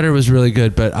 Street Fighter was really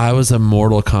good, but I was a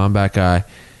Mortal Kombat guy,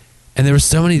 and there were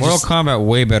so many. Mortal Kombat,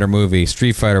 way better movie.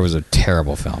 Street Fighter was a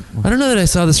terrible film. I don't know that I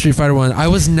saw the Street Fighter one. I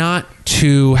was not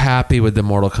too happy with the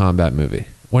Mortal Kombat movie.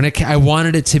 When I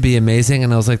wanted it to be amazing,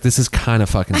 and I was like, this is kind of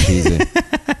fucking cheesy.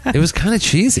 It was kind of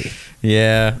cheesy.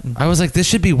 Yeah. I was like, this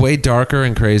should be way darker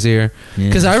and crazier.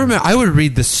 Because I remember I would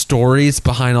read the stories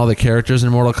behind all the characters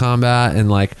in Mortal Kombat,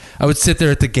 and like I would sit there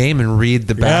at the game and read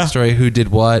the backstory, who did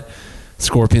what,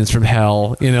 Scorpions from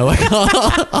Hell, you know, like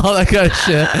all that kind of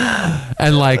shit.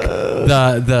 And like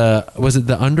the was it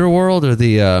the Underworld or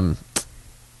the I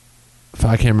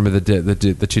can't remember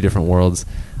the two different worlds.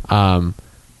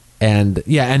 And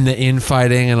yeah, and the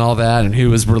infighting and all that, and who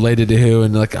was related to who,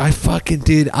 and like I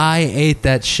ate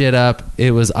that shit up. I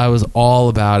was all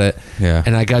about it. Yeah.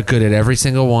 And I got good at every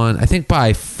single one. I think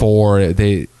by 4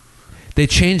 they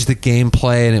changed the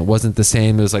gameplay and it wasn't the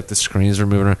same. It was like the screens were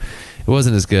moving around. It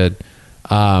wasn't as good.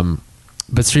 But Mortal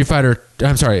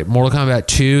Kombat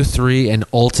 2, 3, and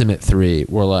Ultimate 3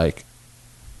 were like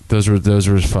those were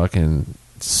fucking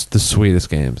the sweetest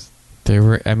games. They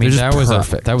were. I mean, They're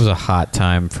just that was a hot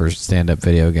time for stand-up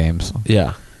video games.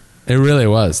 Yeah, it really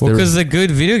was. Well, because the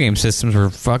good video game systems were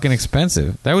fucking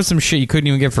expensive. That was some shit you couldn't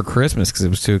even get for Christmas because it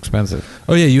was too expensive.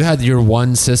 Oh yeah, you had your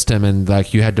one system and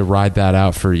like you had to ride that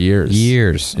out for years.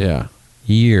 Years. Yeah.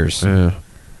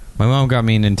 My mom got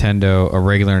me a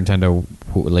regular Nintendo,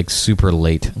 like super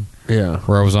late, Yeah.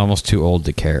 where I was almost too old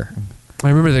to care. I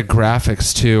remember the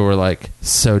graphics too were like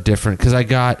so different because I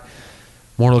got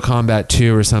Mortal Kombat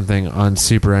 2 or something on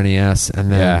Super NES,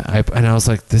 and then I was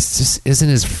like, this just isn't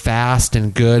as fast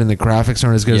and good, and the graphics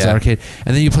aren't as good as the arcade.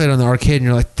 And then you play it on the arcade, and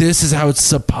you're like, this is how it's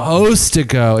supposed to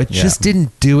go. It just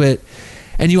didn't do it,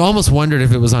 and you almost wondered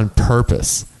if it was on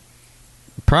purpose.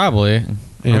 Probably. I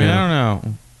mean,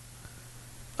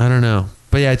 I don't know,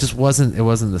 but yeah, it just wasn't. It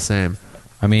wasn't the same.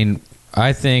 I mean,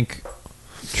 I think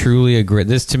truly agree.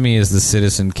 This to me is the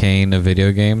Citizen Kane of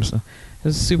video games.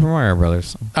 This is Super Mario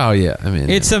Brothers. Oh yeah, I mean,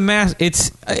 It's a mass.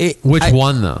 which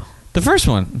one though? The first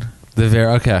one.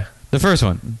 Okay. The first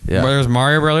one. Yeah. There's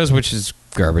Mario Brothers, which is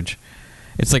garbage.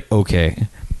 It's like, okay.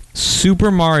 Super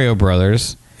Mario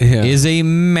Brothers is a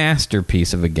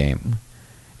masterpiece of a game.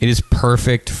 It is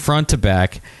perfect front to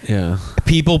back. Yeah.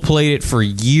 People played it for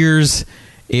years.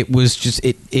 It was just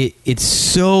it's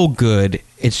so good.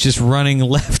 It's just running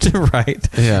left to right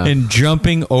and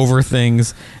jumping over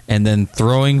things and then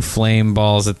throwing flame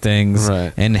balls at things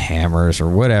and hammers or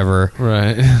whatever.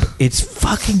 Right. It's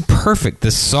fucking perfect. The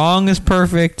song is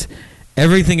perfect.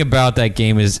 Everything about that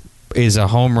game is a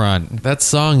home run. That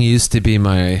song used to be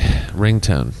my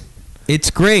ringtone. It's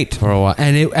great for a while,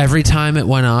 and every time it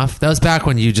went off, that was back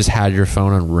when you just had your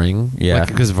phone on ring,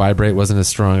 because vibrate wasn't as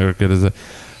strong or good as it.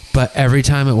 But every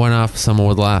time it went off, someone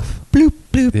would laugh. Bloop,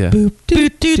 bloop, boop. Doot,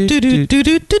 doot, doot, doot, doot,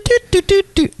 doot, doot, doot,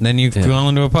 doot, doot. Then you fall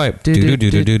into a pipe. Doot, doot,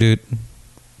 doot, doot, doot.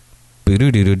 Boo,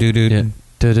 doot, doot, doot, doot.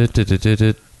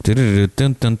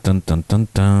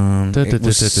 It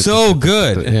was so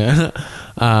good. Yeah.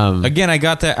 Again, I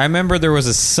got that. I remember there was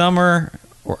a summer,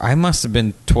 or I must have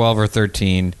been 12 or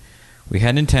 13. We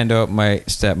had Nintendo at my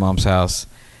stepmom's house.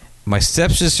 My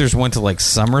stepsisters went to like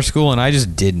summer school, and I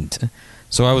just didn't.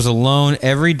 So I was alone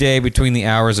every day between the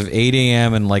hours of 8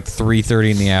 a.m. and like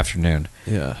 3:30 in the afternoon.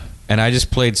 Yeah. And I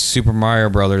just played Super Mario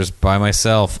Brothers by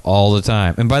myself all the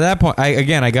time. And by that point, I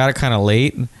got it kind of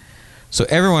late. So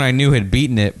everyone I knew had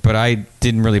beaten it, but I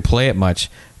didn't really play it much.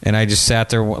 and I just sat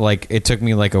there like it took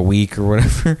me like a week or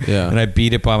whatever. Yeah. And I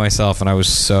beat it by myself, and I was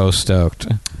so stoked.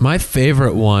 My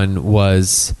favorite one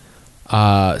was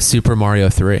Super Mario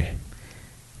 3.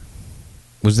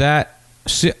 Was that?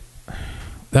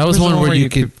 That was Was one the where you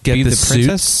could get be the the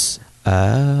princess? suits.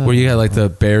 Oh. Where you had like the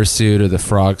bear suit or the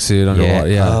frog suit underwater.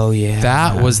 Yeah. Yeah. Oh, yeah.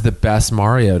 That was the best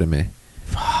Mario to me.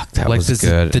 Fuck, that like was this,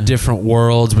 good. the different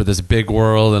worlds with this big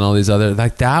world and all these other,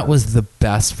 like that was the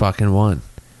best fucking one.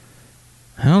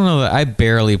 I don't know. I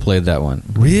barely played that one.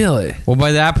 Really? Well,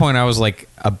 by that point, I was like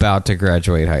about to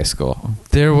graduate high school.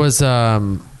 There was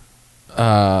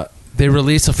they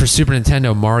released for Super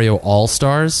Nintendo Mario All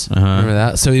Stars. Uh-huh. Remember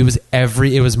that? So it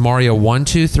was Mario 1,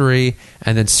 2, 3,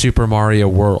 and then Super Mario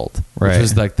World, which Right.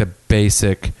 was like the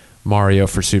basic Mario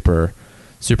for Super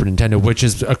Nintendo, which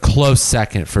is a close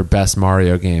second for best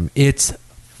Mario game. It's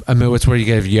where you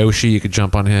get Yoshi, you could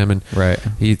jump on him and Right.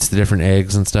 he eats the different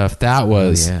eggs and stuff.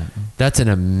 That's an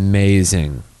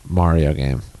amazing Mario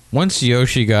game. Once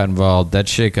Yoshi got involved, that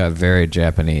shit got very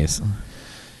Japanese.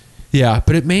 Yeah,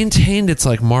 but it maintained its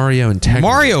like Mario integrity.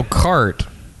 Mario Kart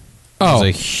Oh.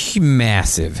 was a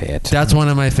massive hit. That's one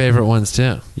of my favorite ones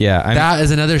too. Yeah, That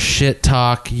is another shit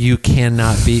talk. You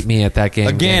cannot beat me at that game.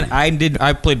 Again,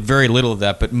 I played very little of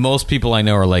that, but most people I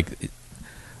know are like,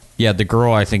 yeah, the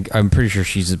girl, I'm pretty sure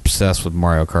she's obsessed with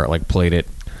Mario Kart, like played it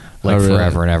like Oh, really?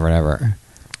 forever and ever and ever.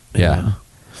 Yeah.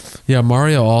 Yeah,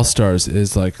 Mario All Stars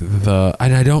is like and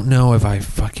I don't know if I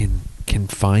fucking can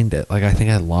find it. Like I think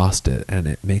I lost it, and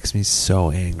it makes me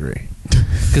so angry.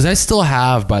 Because I still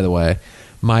have, by the way,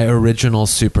 my original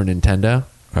Super Nintendo.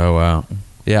 Oh, wow.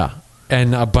 Yeah,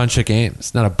 and a bunch of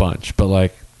games. Not a bunch, but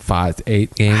like 5,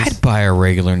 8 games. I'd buy a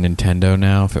regular Nintendo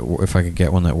now if I could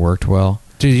get one that worked well.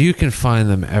 Dude, you can find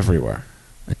them everywhere.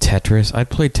 A Tetris. I'd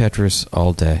play Tetris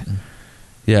all day.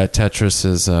 Yeah, Tetris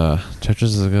is a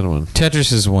good one.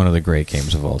 Tetris is one of the great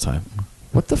games of all time.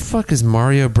 What the fuck is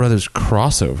Mario Brothers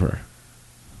Crossover?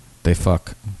 They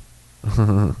fuck.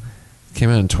 Came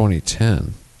out in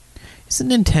 2010. Isn't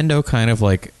Nintendo kind of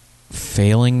like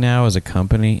failing now as a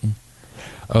company?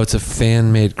 Oh, it's a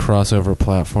fan-made crossover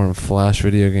platform Flash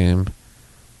video game.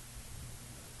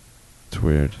 It's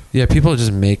weird. Yeah, people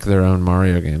just make their own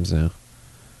Mario games now.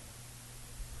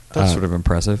 That's sort of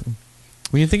impressive.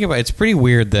 When you think about it, it's pretty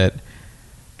weird that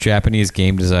Japanese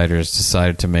game designers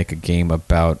decided to make a game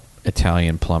about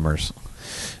Italian plumbers.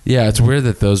 Yeah, it's weird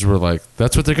that those were like,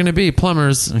 that's what they're going to be,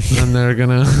 plumbers. And they're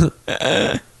going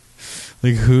to...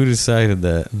 Like, who decided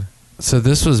that? So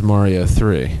this was Mario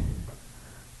 3.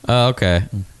 Oh, okay.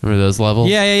 Remember those levels?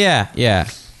 Yeah. Yeah.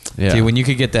 Dude, when you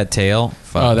could get that tail,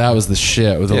 fuck. Oh, that was the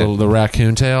shit with Yeah. the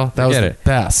raccoon tail. That was Forget the it.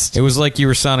 best. It was like you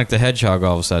were Sonic the Hedgehog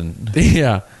all of a sudden.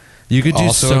 Yeah. You could do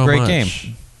Also so a great much.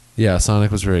 game. Yeah, Sonic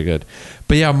was very good.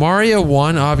 But yeah, Mario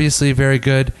 1, obviously very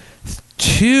good.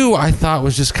 2, I thought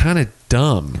was just kind of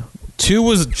dumb. 2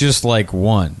 was just like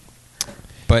 1.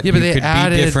 But Yeah, but you they could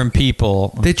added- be different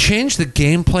people. They changed the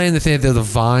gameplay and the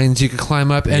vines you could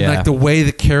climb up and Yeah. like the way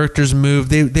the characters move.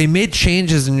 They made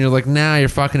changes and you're like, nah, you're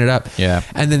fucking it up. Yeah.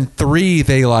 And then 3,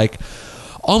 they like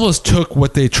almost took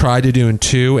what they tried to do in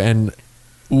 2 and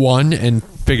 1 and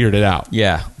figured it out.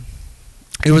 Yeah.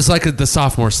 It was like the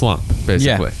sophomore slump,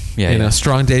 basically. Yeah, you know, yeah.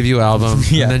 strong debut album.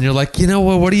 Yeah. And then you're like, you know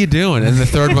what are you doing? And the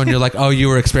third one, you're like, oh, you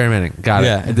were experimenting. Got it.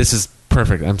 Yeah. And this is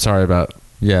perfect. I'm sorry about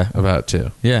Yeah. 2.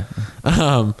 Yeah.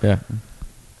 Yeah.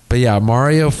 But yeah,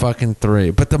 Mario fucking 3.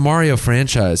 But the Mario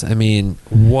franchise, I mean,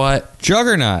 what?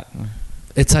 Juggernaut.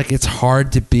 It's like, it's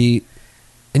hard to beat.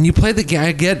 And you play the game.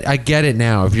 I get it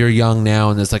now. If you're young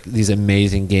now and there's like these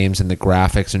amazing games and the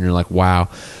graphics and you're like, wow.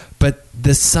 But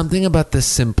there's something about the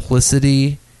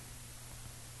simplicity.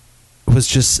 It was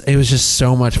just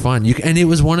so much fun. And it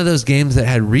was one of those games that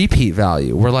had repeat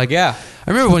value. Where like, Yeah. I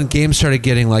remember when games started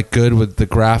getting like good with the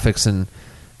graphics and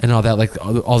all that, like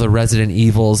all the Resident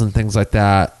Evils and things like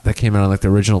that came out on like the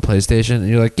original PlayStation. And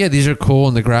you're like, yeah, these are cool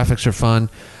and the graphics are fun.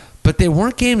 But they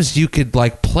weren't games you could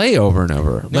like play over and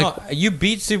over. No, Like, you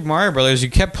beat Super Mario Brothers. You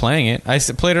kept playing it. I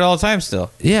played it all the time still.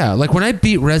 yeah, like when I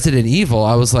beat Resident Evil,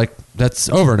 I was like, that's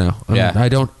over now. Yeah. I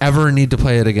don't ever need to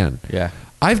play it again. Yeah.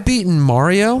 I've beaten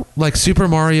Mario, like Super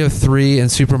Mario 3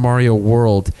 and Super Mario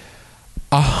World,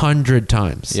 100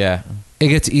 times. Yeah. It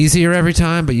gets easier every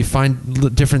time, but you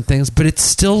find different things, but it's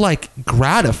still like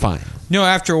gratifying. No,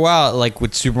 after a while, like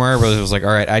with Super Mario Brothers, it was like, all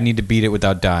right, I need to beat it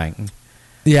without dying.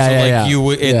 Yeah, So yeah, like yeah. you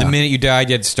would, Yeah. the minute you died,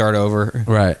 you had to start over.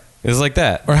 Right. It was like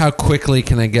that. Or how quickly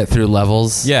can I get through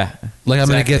levels? Yeah. Like I'm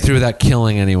going to get Exactly. through without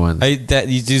killing anyone. You do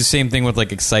the same thing with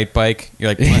like Excite Bike. You're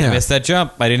like, I Yeah. missed that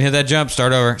jump. I didn't hit that jump.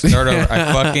 Start over. Start over.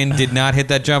 I fucking did not hit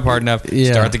that jump hard enough.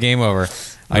 Yeah. Start the game over.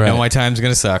 I know Right. my time's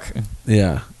gonna suck.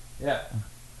 Yeah. Yeah.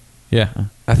 Yeah.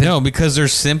 I think No, because they're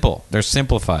simple. They're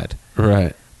simplified.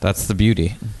 right. That's the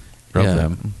beauty of Yeah.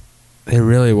 them. It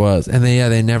really was, and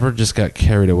they never just got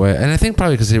carried away. And I think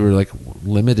probably because they were like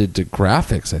limited to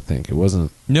graphics. I think it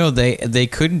wasn't. No, they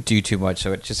couldn't do too much,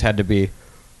 so it just had to be.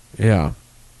 Yeah.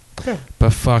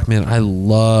 But fuck, man, I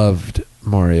loved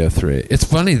Mario 3. It's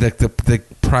funny that the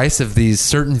price of these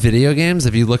certain video games,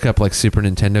 if you look up like Super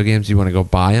Nintendo games, you want to go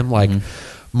buy them, like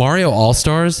Mario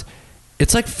All-Stars,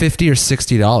 it's like $50 or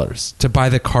 $60 to buy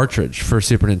the cartridge for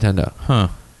Super Nintendo. Huh.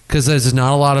 Because there's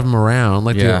not a lot of them around,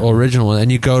 like Yeah. the original one. And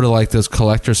you go to like those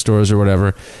collector stores or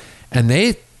whatever, and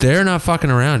they're not fucking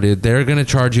around, dude. They're going to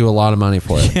charge you a lot of money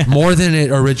for it. Yeah. More than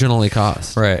it originally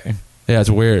cost. Right. Yeah, it's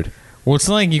weird. Well, it's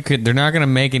not like they're not going to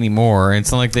make any more.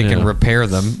 It's not like they can Yeah. repair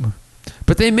them.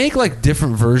 But they make like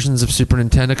different versions of Super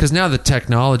Nintendo because now the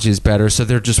technology is better, so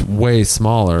they're just way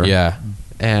smaller. Yeah.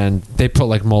 And they put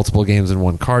like multiple games in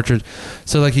one cartridge.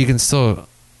 So like you can still,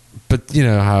 but you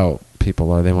know how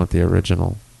people are, they want the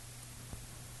original.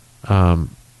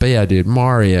 But yeah, dude,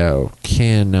 Mario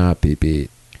cannot be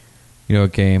beat. You know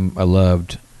what game I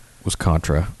loved was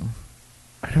Contra.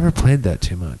 I never played that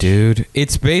too much. Dude,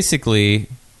 it's basically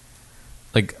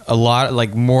like a lot,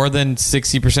 like more than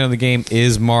 60% of the game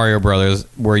is Mario Brothers,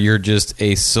 where you're just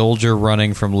a soldier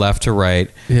running from left to right.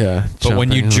 Yeah. But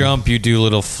when you jumping. jump, you do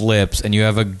little flips, and you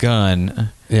have a gun.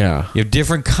 Yeah. You have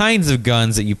different kinds of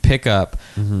guns that you pick up.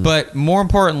 But more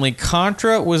importantly,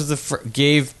 Contra was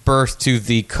gave birth to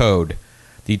the code,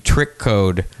 the trick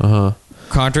code. Uh-huh.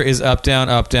 Contra is up, down,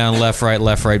 left,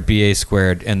 right, BA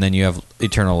squared, and then you have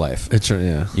eternal life.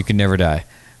 Yeah. You can never die.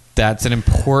 That's an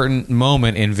important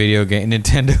moment in video game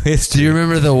Nintendo history. Do you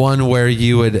remember the one where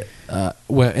you would,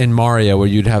 in Mario, where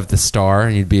you'd have the star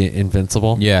and you'd be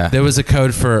invincible? Yeah. There was a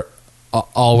code for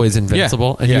always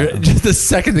invincible. Yeah. And Yeah. you're, just the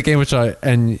second the game would start,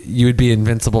 and you would be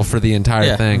invincible for the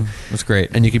entire thing. It was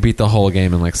great. And you could beat the whole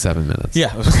game in like 7 minutes.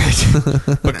 Yeah, it was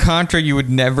great. But Contra, you would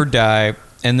never die,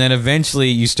 and then eventually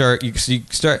you stop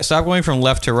going from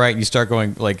left to right, and you start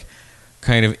going like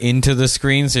kind of into the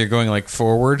screen, so you're going like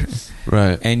forward,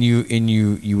 Right. and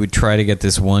you would try to get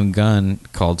this one gun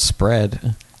called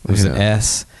Spread. It was an Yeah.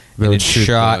 S, That and would it shoot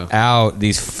shot the- out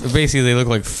these. Basically, they look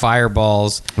like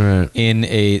fireballs Right.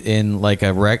 in like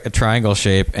a triangle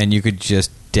shape, and you could just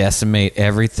decimate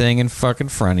everything in fucking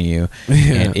front of you.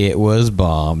 Yeah. And it was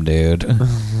bomb, dude.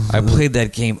 I played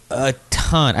that game a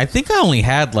ton. I think I only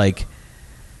had like,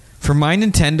 for my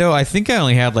Nintendo, I think I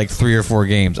only had like 3 or 4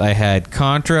 games. I had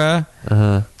Contra,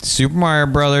 Uh-huh. Super Mario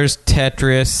Brothers,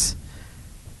 Tetris,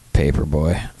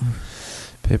 Paperboy.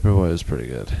 Paperboy was pretty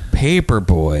good.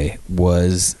 Paperboy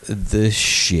was the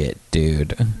shit,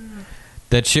 dude.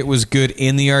 That shit was good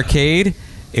in the arcade.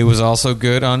 It was also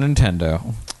good on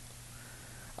Nintendo.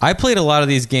 I played a lot of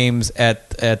these games at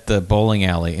the bowling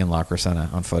alley in La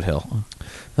Crescenta on Foothill.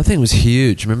 That thing was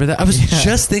huge. Remember that? I was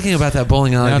just thinking about that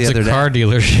bowling alley Now the it's other a day. car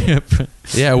dealership.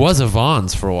 Yeah, it was a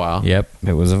Vaughn's for a while. Yep,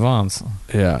 it was a Vons.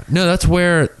 Yeah. No, that's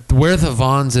where the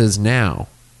Vaughn's is now,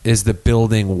 is the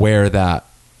building where that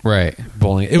Right.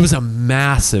 bowling. It was a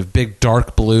massive, big,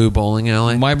 dark blue bowling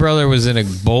alley. My brother was in a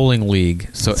bowling league,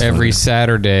 so That's every funny.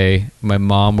 Saturday, my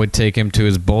mom would take him to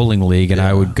his bowling league, and I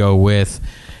Yeah. would go with,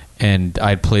 and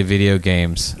I'd play video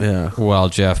games Yeah. while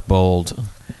Jeff bowled.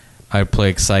 I'd play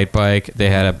Excite Bike. They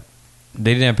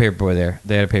didn't have Paperboy there.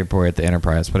 They had a Paperboy at the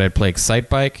Enterprise, but I'd play Excite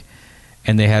Bike,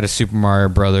 and they had a Super Mario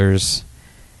Brothers.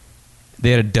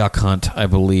 They had a Duck Hunt, I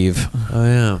believe, Oh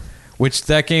yeah. which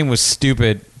that game was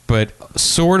stupid, but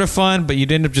sort of fun, but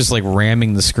you'd end up just like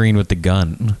ramming the screen with the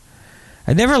gun.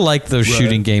 I never liked those Right.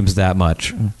 shooting games that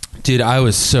much. Dude, I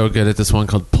was so good at this one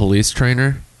called Police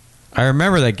Trainer. I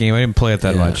remember that game. I didn't play it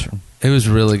that Yeah. much. It was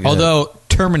really good. Although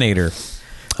Terminator.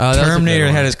 Oh, that was a good Terminator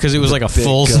one. had it because it was like a Big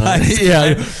full gun. size.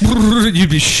 Yeah. You'd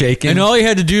be shaking. And all you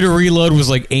had to do to reload was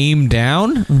like aim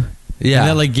down. Yeah. And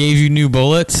that like gave you new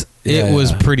bullets. Yeah, It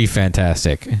was yeah. pretty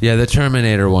fantastic. And Yeah, the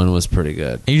Terminator one was pretty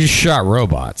good. you just shot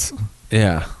robots.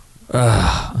 Yeah.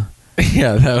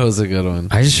 Yeah, that was a good one.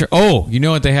 You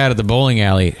know what they had at the bowling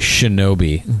alley?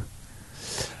 Shinobi.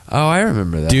 Oh, I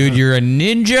remember that. Dude, you're a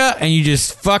ninja and you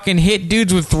just fucking hit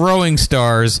dudes with throwing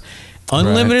stars.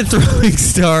 Unlimited throwing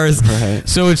stars. Right.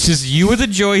 So it's just you with a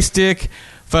joystick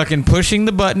fucking pushing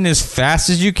the button as fast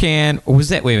as you can. Or was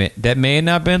that? Wait a minute. That may have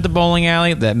not been at the bowling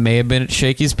alley. That may have been at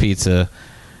Shakey's Pizza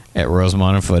at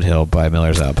Rosemont and Foothill by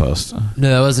Miller's Outpost. No,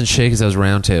 that wasn't Shakey's. That was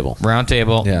Round Table. Round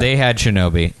Table. Yeah. They had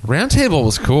Shinobi. Round Table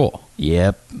was cool.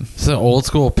 Yep. It's an old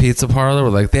school pizza parlor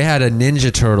where like they had a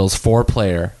Ninja Turtles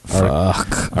 4-player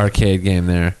Fuck. arcade game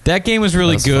there. That game was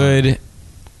really That was good.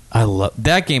 I love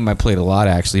that game. I played a lot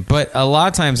actually, but a lot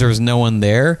of times there was no one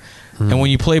there, and when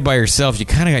you play by yourself, you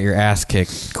kind of got your ass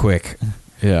kicked quick.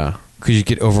 Yeah. because you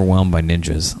get overwhelmed by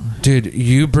ninjas. Dude,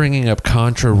 you bringing up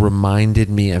Contra reminded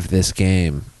me of this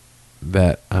game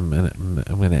that I'm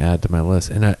gonna add to my list,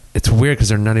 and it's weird because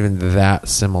they're not even that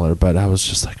similar. But I was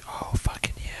just like, oh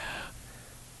fucking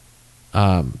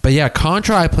yeah. But yeah,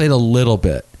 Contra I played a little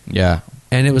bit, Yeah.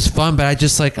 and it was fun. But I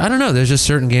just like I don't know. There's just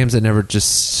certain games that never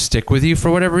just stick with you for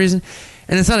whatever reason,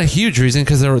 and it's not a huge reason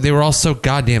because they were all so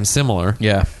goddamn similar.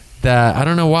 Yeah. That I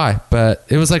don't know why, but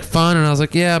it was like fun, and I was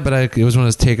like, yeah, but it was one of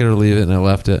those take it or leave it, and I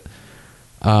left it.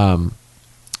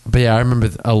 But yeah, I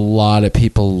remember a lot of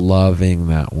people loving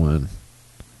that one.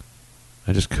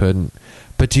 I just couldn't.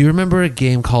 But do you remember a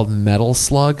game called Metal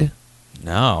Slug?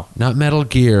 No. Not Metal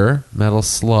Gear, Metal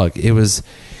Slug. It was,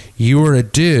 you were a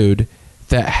dude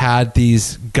that had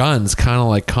these guns, kind of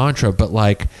like Contra, but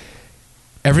like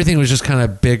everything was just kind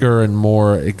of bigger and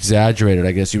more exaggerated.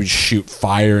 I guess you would shoot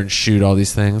fire and shoot all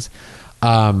these things.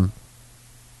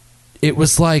 It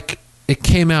was like, it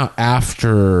came out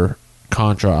after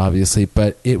Contra, obviously,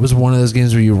 but it was one of those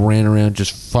games where you ran around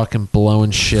just fucking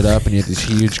blowing shit up and you had these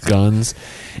huge guns.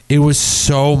 It was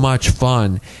so much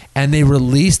fun. And they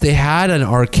had an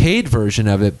arcade version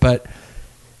of it, but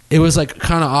it was like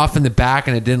kind of off in the back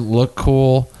and it didn't look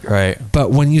cool. Right. But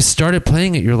when you started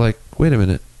playing it, you're like, wait a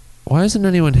minute. Why isn't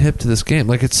anyone hip to this game?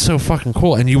 Like, it's so fucking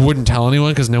cool. And you wouldn't tell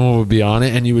anyone because no one would be on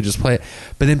it and you would just play it.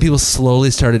 But then people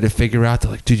slowly started to figure out,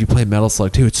 they're like, dude, you play Metal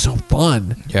Slug too. It's so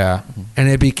fun. Yeah. And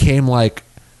it became like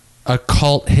a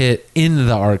cult hit in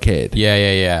the arcade.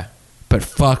 Yeah. But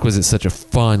fuck, was it such a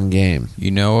fun game.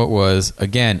 You know, it was,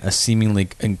 again, a seemingly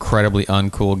incredibly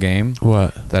uncool game.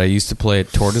 What? That I used to play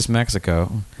at Tortoise, Mexico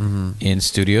in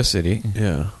Studio City.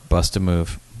 Yeah. Bust a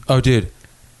Move. Oh, dude.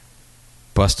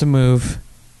 Bust a Move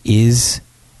is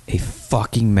a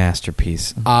fucking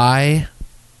masterpiece. I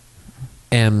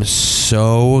am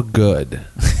so good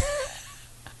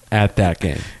at that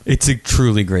game. It's a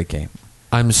truly great game.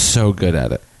 I'm so good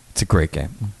at it. It's a great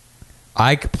game.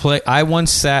 I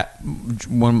once sat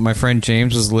when my friend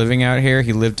James was living out here.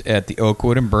 He lived at the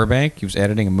Oakwood in Burbank. He was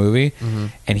editing a movie,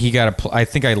 and he got I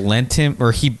think I lent him,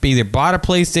 or he either bought a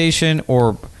PlayStation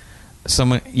or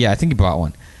someone. Yeah, I think he bought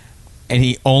one, and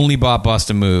he only bought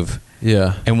Bust a Move.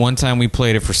 Yeah. And one time we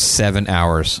played it for 7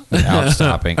 hours without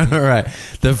stopping. All right.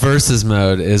 The versus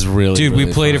mode is really, dude. really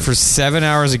We played fun. it for 7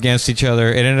 hours against each other.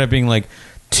 It ended up being like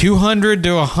 200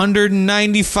 to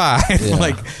 195. Yeah.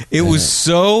 Like it was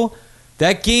so.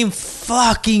 That game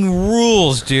fucking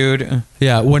rules, dude.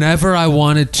 Yeah, whenever I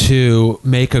wanted to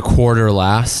make a quarter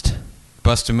last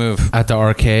Bust a Move. at the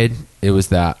arcade, it was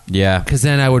that. Yeah. Because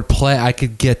then I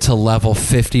could get to level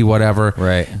 50, whatever.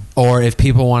 Right. Or if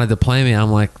people wanted to play me,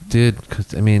 I'm like, dude,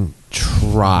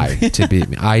 try to beat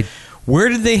me. Where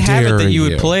did they have it dare that you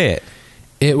would you. play it?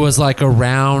 It was like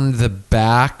around the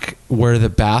back where the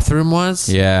bathroom was.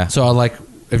 Yeah. So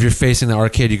if you're facing the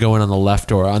arcade, you go in on the left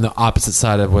door, on the opposite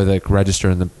side of where the register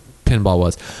and the pinball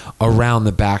was, around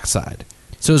the back side.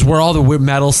 So it was where all the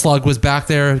Metal Slug was back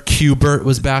there. Q-Bert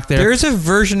was back there. There's a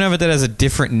version of it that has a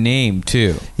different name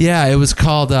too. Yeah, it was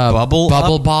called Bubble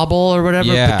Bobble or whatever.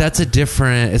 Yeah. But that's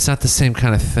it's not the same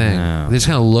kind of thing. No. They just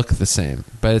kind of look the same,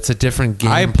 but it's a different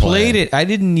game. I played it. I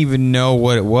didn't even know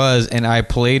what it was, and I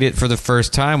played it for the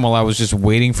first time while I was just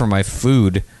waiting for my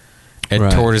food at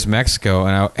Right. Tortoise, Mexico,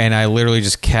 and I literally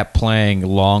just kept playing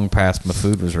long past my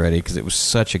food was ready because it was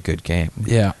such a good game.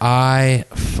 Yeah, I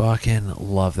fucking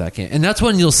love that game. And that's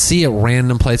when you'll see at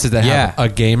random places that have Yeah. a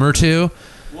game or two.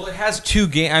 Well, it has 2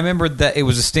 games. I remember that it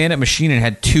was a stand-up machine and it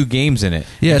had 2 games in it.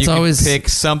 Yeah, And it's you could always- pick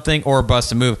something or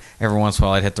Bust a Move. Every once in a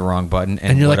while, I'd hit the wrong button,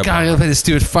 And you're what like, a God, I bummer. gotta play this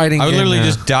stupid fighting I game would literally now."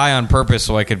 just die on purpose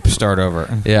so I could start over.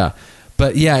 Yeah.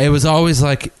 But yeah, it was always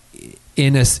like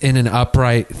in an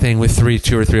upright thing with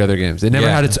 2 or 3 other games. It never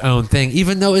Yeah. had its own thing,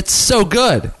 even though it's so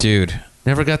good. Dude,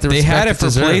 Never got the they respect had it for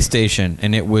deserved. PlayStation,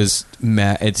 and it was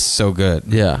it's so good.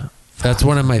 Yeah. That's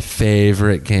one of my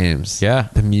favorite games. Yeah.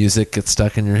 The music gets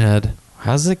stuck in your head.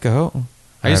 How's it go?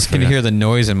 I I just can forgot. hear the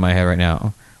noise in my head right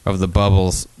now of the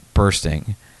bubbles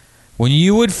bursting. When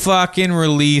you would fucking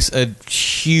release a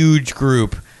huge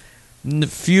group,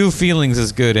 few feelings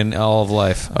as good in all of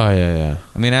life. Oh, yeah,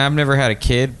 I mean, I've never had a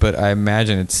kid, but I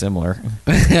imagine it's similar.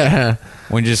 yeah.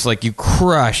 When just like you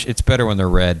crush, it's better when they're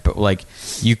red, but like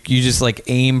you just like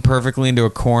aim perfectly into a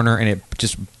corner and it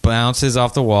just bounces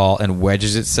off the wall and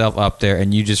wedges itself up there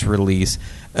and you just release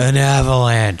an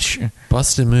avalanche.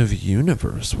 Busted Move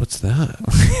Universe. What's that?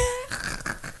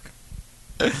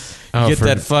 You get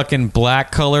that fucking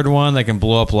black colored one that can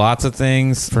blow up lots of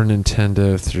things. for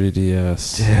Nintendo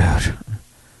 3DS. Dude,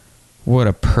 what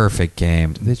a perfect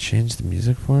game. Did they change the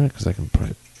music for it? Because I can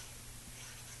play.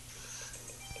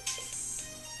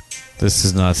 This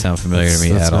does not sound familiar to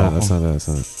me at all. That's not it.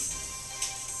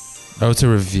 Oh, it's a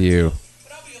review.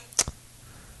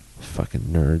 Fucking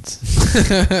nerds.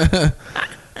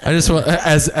 I just want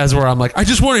as where I'm like, I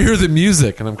just want to hear the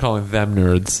music, and I'm calling them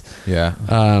nerds. Yeah.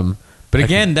 But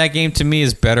again, that game to me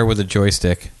is better with a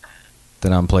joystick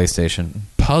than on PlayStation.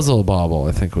 Puzzle Bobble,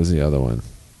 I think, was the other one.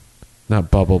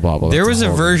 Not Bubble Bobble. There was a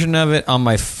version of it on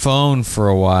my phone for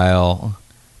a while,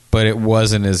 but it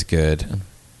wasn't as good.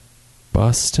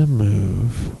 Bust a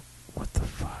Move. What the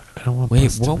fuck? I don't want.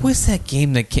 Wait, what was that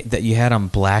game that you had on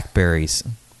Blackberries?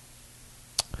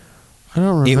 I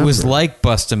don't remember. It was like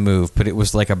Bust a Move, but it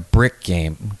was like a brick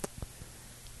game.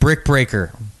 Brick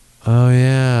Breaker. Oh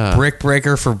yeah. Brick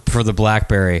Breaker for the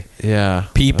Blackberry. Yeah.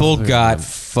 People got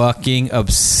fucking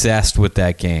obsessed with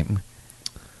that game.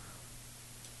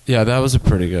 Yeah, that was a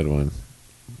pretty good one.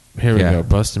 Here we Yeah. go.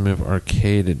 Bust a Move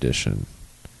Arcade Edition.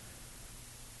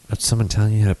 Is someone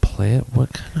telling you how to play it?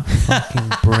 What kind of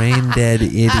fucking brain dead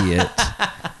idiot?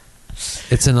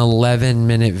 It's an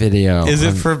 11-minute video. Is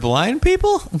it for blind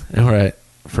people? All right.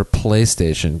 For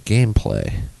PlayStation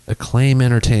gameplay. Acclaim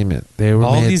Entertainment. They were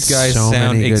All made these guys so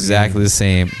sound many good exactly games. the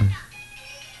same.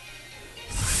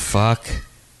 Fuck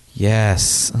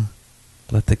yes.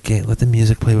 Let the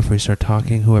music play before you start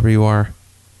talking, whoever you are.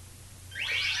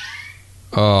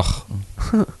 Oh,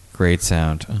 great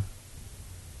sound.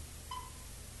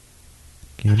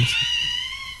 Games.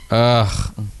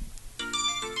 Ugh.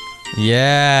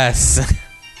 Yes.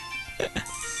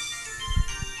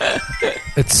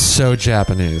 It's so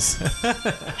Japanese.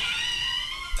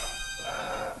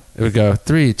 It would go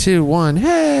 3, 2, 1.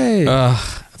 Hey!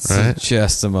 Ugh. It's Right?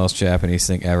 just the most Japanese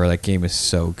thing ever. That game is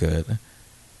so good.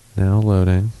 Now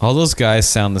loading. All those guys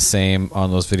sound the same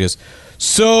on those videos.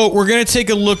 So we're gonna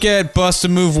take a look at Bust a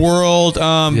Move World.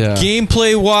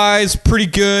 Gameplay wise, pretty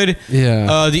good.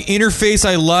 Yeah. The interface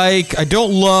I like. I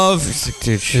don't love. It's like,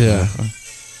 dude, shut Yeah. up.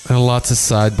 And lots of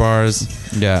sidebars.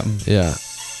 Yeah. Yeah.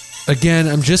 Again,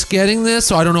 I'm just getting this,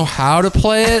 so I don't know how to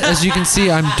play it. As you can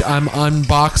see, I'm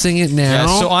unboxing it now.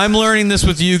 Yeah, so I'm learning this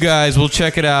with you guys. We'll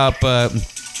check it out, but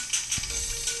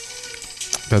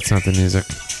That's not the music.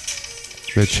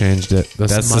 They changed it.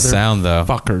 that's the sound, though.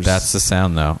 Fuckers. That's the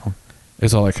sound, though.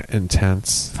 It's all like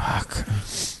intense. Fuck.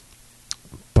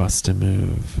 Bust a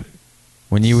Move.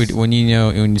 When you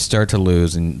start to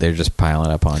lose and they're just piling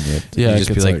up on you, Yeah, you it just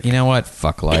be gets like, like- you know what?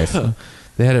 Fuck life.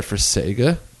 They had it for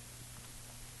Sega.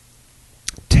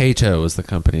 Taito was the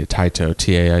company. Taito,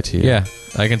 T-A-I-T. Yeah,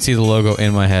 I can see the logo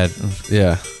in my head.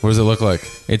 Yeah. What does it look like?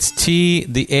 It's T.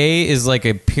 The A is like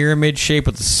a pyramid shape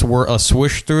with a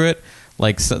swoosh through it.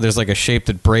 Like there's like a shape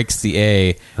that breaks the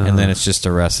A, and then it's just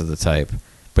the rest of the type.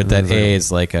 But And that there's A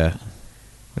is like there's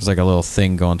like a little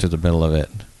thing going through the middle of it.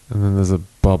 And then there's a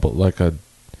bubble, like a...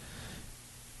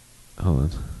 Hold on.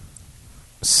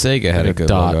 Sega had Like a good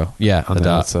dot logo. Yeah, on the the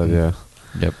dot. outside, yeah.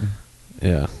 Yep.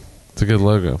 Yeah. It's a good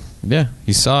logo. Yeah,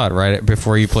 you saw it right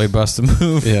before you played Bust a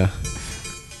Move. Yeah.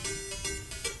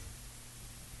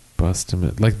 Bust a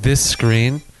Move. Like this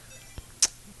screen.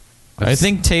 I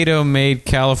think Tato made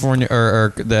California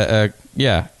or the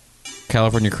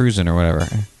California Cruisin' or whatever.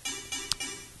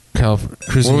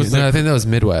 Cruising. What was No, the- I think that was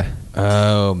Midway.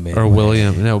 Oh, Midway. Or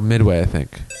William. No, Midway, I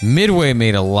think. Midway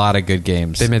made a lot of good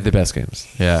games. They made the best games.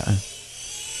 Yeah.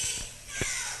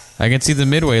 I can see the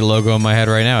Midway logo in my head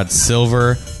right now. It's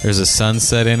silver. There's a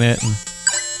sunset in it.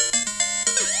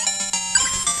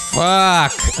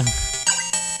 Fuck.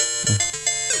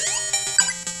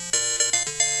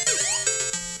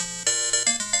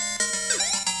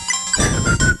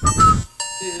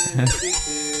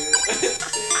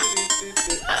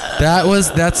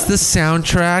 That's the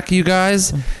soundtrack, you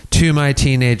guys, to my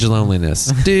teenage loneliness.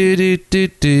 Do do do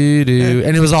do do,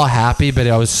 and it was all happy, but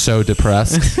I was so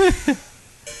depressed.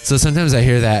 So sometimes I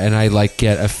hear that and I like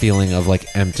get a feeling of like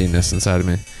emptiness inside of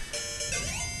me.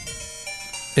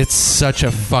 It's such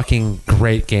a fucking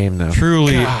great game, though.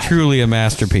 Truly a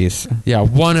masterpiece. Yeah,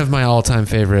 one of my all-time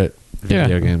favorite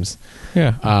video games.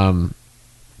 Yeah.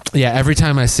 Yeah, every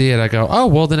time I see it, I go, oh,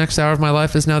 well, the next hour of my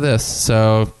life is now this.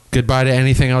 So goodbye to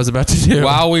anything I was about to do.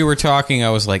 While we were talking, I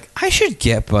was like, I should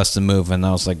get Bust a Move, and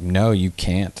I was like, no, you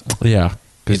can't. Yeah,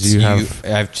 because you have...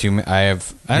 I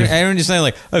don't understand,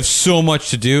 like, I have so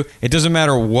much to do. It doesn't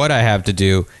matter what I have to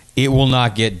do. It will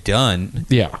not get done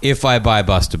if I buy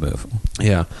Bust a Move.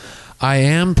 Yeah. I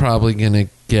am probably going to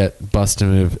get Bust a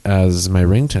Move as my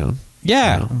ringtone.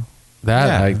 Yeah. You know?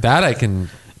 That I can...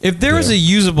 If there was a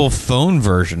usable phone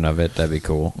version of it, that'd be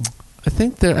cool. I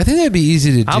think that'd be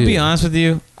easy to do. I'll be honest with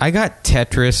you. I got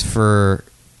Tetris for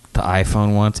the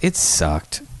iPhone once. It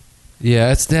sucked.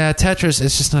 Yeah, Tetris.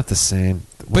 It's just not the same.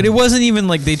 But it wasn't even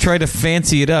like they tried to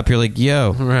fancy it up. You're like,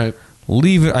 yo, Right.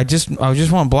 Leave it. I just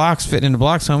want blocks fitting into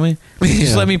blocks, homie.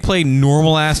 Just let me play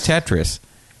normal ass Tetris.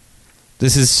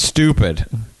 This is stupid.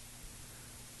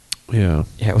 Yeah.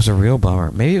 Yeah, it was a real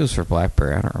bummer. Maybe it was for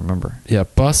BlackBerry. I don't remember. Yeah,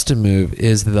 Bust a Move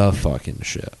is the fucking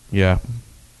shit. Yeah.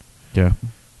 Yeah.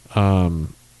 I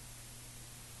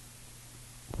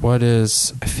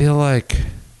feel like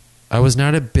I was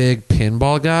not a big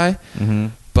pinball guy,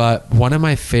 but one of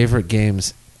my favorite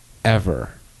games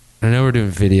ever, I know we're doing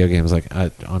video games like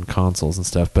on consoles and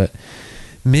stuff, but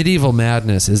Medieval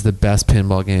Madness is the best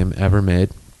pinball game ever made,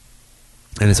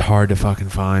 and it's hard to fucking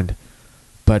find,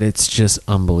 but it's just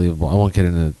unbelievable. I won't get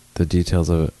into the details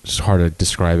of it. It's hard to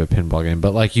describe a pinball game,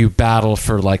 but like you battle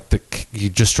for like you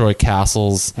destroy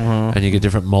castles and you get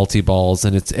different multi-balls,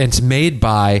 and it's made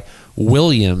by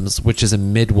Williams, which is a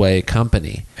Midway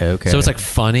company. Okay. So it's like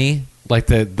funny, like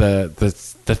the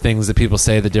things that people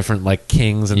say, the different like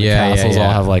kings and the castles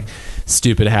all have like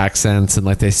stupid accents and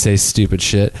like they say stupid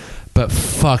shit. But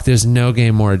fuck, there's no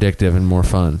game more addictive and more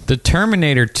fun. The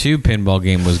Terminator 2 pinball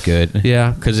game was good.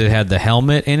 Yeah. Because it had the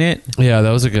helmet in it. Yeah,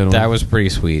 that was a good one. That was pretty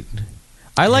sweet.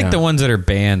 I like the ones that are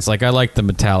bands. Like, I like the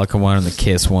Metallica one and the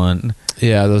Kiss one.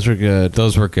 Yeah, those were good.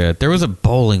 Those were good. There was a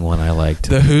bowling one I liked.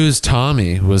 The Who's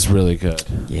Tommy was really good.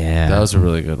 Yeah. That was a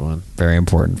really good one. Very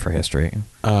important for history.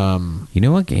 You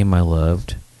know what game I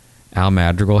loved? Al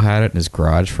Madrigal had it in his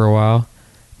garage for a while.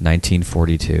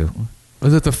 1942.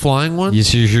 Was it the flying one?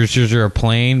 You're a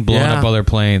plane blowing up other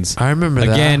planes. I remember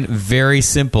that. Again, very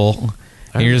simple.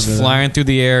 And you're just flying through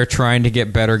the air trying to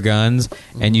get better guns.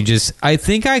 And I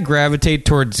think I gravitate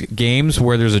towards games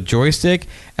where there's a joystick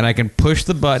and I can push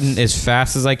the button as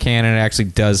fast as I can and it actually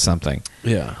does something.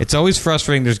 Yeah. It's always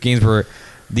frustrating. There's games where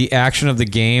the action of the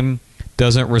game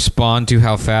doesn't respond to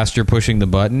how fast you're pushing the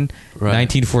button. Right.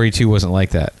 1942 wasn't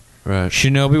like that. Right.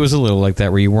 Shinobi was a little like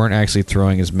that, where you weren't actually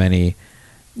throwing as many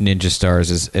ninja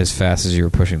stars as fast as you were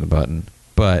pushing the button.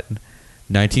 But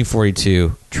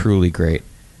 1942, truly great.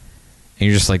 And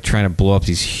you're just like trying to blow up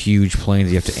these huge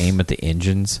planes. You have to aim at the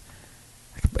engines.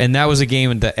 And that was a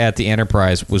game that at the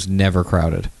Enterprise was never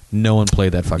crowded. No one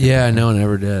played that fucking game. No one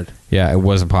ever did. Yeah, it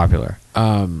wasn't popular.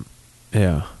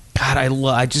 Yeah. God,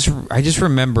 I just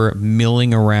remember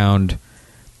milling around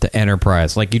the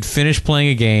Enterprise. Like, you'd finish playing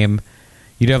a game,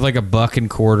 you'd have like $1 in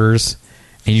quarters,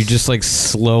 and you just like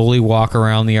slowly walk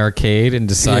around the arcade and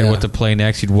decide what to play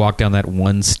next. You'd walk down that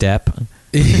one step.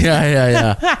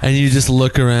 Yeah. And you just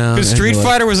look around. Because Street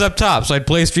Fighter was up top, so I'd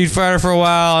play Street Fighter for a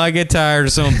while. I'd get tired, or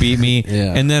someone beat me,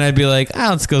 and then I'd be like,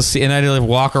 let's go see. And I'd like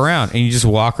walk around, and you just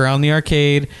walk around the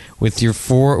arcade with your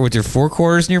four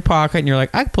quarters in your pocket, and you're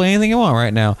like, I can play anything I want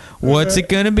right now. What's it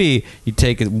gonna be? You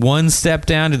take it one step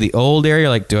down to the old area.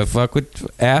 Like, do I fuck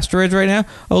with asteroids right now?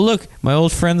 Oh, look, my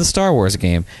old friend, the Star Wars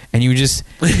game. And you just,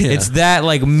 it's that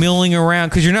like milling around,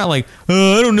 because you're not like,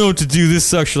 I don't know what to do. This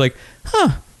sucks. You're like,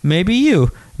 Maybe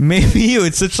you.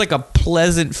 It's such like a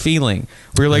pleasant feeling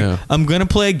where you're like, I'm going to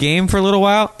play a game for a little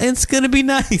while and it's going to be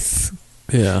nice.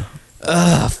 Yeah.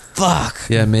 Fuck.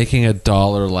 Yeah, making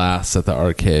 $1 last at the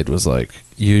arcade was like,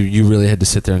 you really had to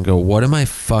sit there and go, what am I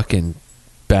fucking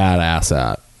badass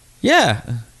at? Yeah.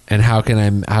 And how can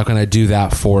I do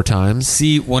that 4 times?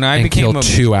 See, when I became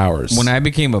 2 hours. When I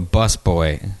became a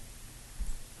busboy,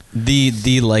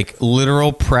 the like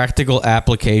literal practical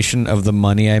application of the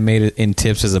money I made in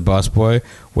tips as a busboy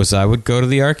was I would go to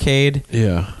the arcade,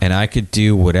 and I could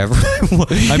do whatever.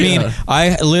 I mean,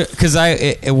 because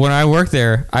when I worked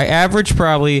there, I averaged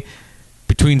probably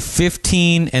between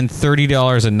 $15 and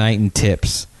 $30 a night in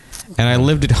tips, and I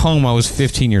lived at home. I was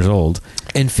 15 years old.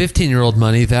 In 15-year-old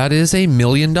money, that is $1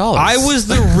 million. I was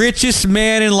the richest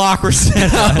man in La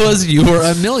Crescenta. You were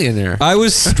a millionaire. I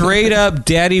was straight up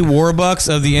Daddy Warbucks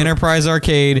of the Enterprise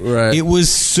arcade. Right. It was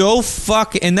so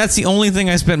and that's the only thing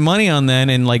I spent money on then.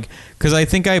 And like, because I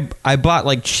think I bought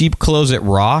like cheap clothes at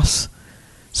Ross,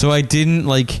 so I didn't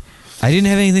have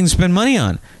anything to spend money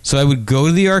on. So I would go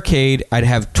to the arcade. I'd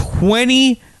have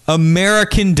 20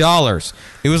 American dollars.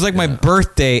 It was like my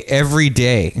birthday every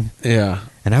day. Yeah.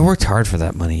 And I worked hard for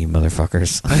that money, you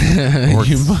motherfuckers.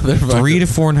 You motherfuckers. 3 to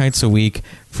 4 nights a week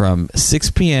from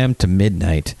 6 p.m. to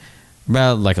midnight,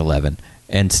 about like 11,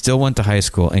 and still went to high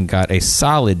school and got a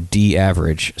solid D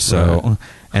average. So,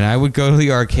 and I would go to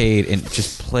the arcade and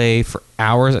just play for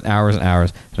hours and hours and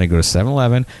hours. And I'd go to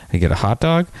 7-Eleven, I'd get a hot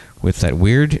dog with that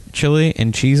weird chili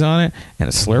and cheese on it and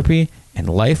a Slurpee, and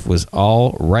life was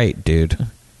all right, dude.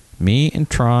 Me and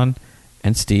Tron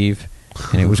and Steve,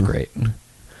 and it was great.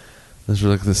 Those were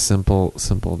like the simple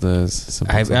days.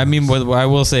 I mean, I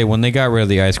will say, when they got rid of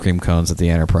the ice cream cones at the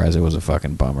Enterprise, it was a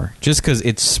fucking bummer. Just because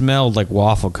it smelled like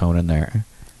waffle cone in there.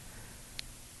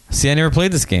 See, I never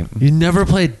played this game. You never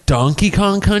played Donkey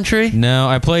Kong Country? No,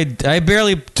 I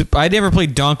never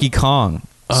played Donkey Kong.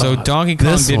 So Donkey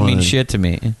Kong this didn't mean one. shit to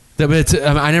me. But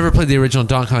I never played the original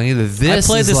Donkey Kong either. I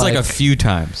played this like a few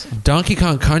times. Donkey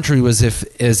Kong Country was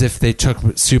as if they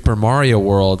took Super Mario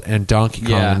World and Donkey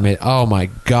Kong and made. Oh my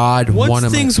god!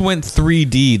 Once things went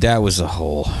 3D, that was a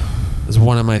whole. It was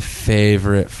one of my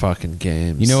favorite fucking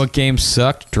games. You know what game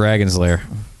sucked? Dragon's Lair.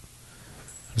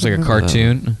 It was like a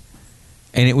cartoon.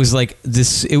 And it was like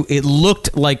this. It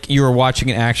looked like you were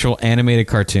watching an actual animated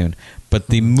cartoon, but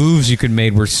the moves you could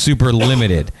make were super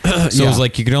limited. So it was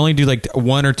like you could only do like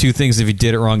one or two things. If you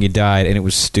did it wrong, you died, and it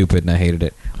was stupid, and I hated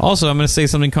it. Also, I'm going to say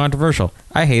something controversial.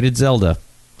 I hated Zelda.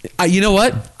 You know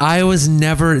what? I was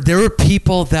never. There were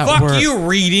people that were. Fuck you,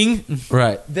 reading.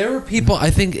 Right. There were people. I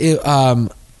think.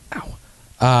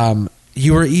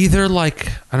 You were either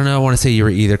like, I don't know, I want to say you were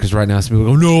either, because right now some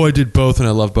people go, no, I did both and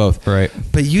I love both. Right.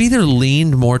 But you either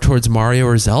leaned more towards Mario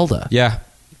or Zelda. Yeah.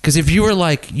 Because if you were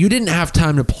like, you didn't have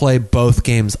time to play both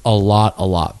games a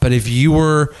lot. But if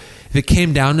it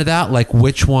came down to that, like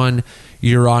which one,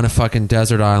 you're on a fucking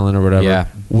desert island or whatever,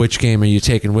 which game are you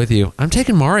taking with you? I'm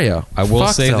taking Mario. I will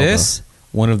Fuck say Zelda. this.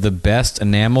 One of the best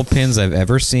enamel pins I've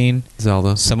ever seen.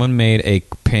 Zelda. Someone made a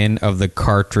pin of the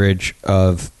cartridge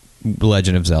of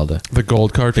Legend of Zelda. The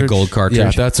gold cartridge? The gold cartridge. Yeah,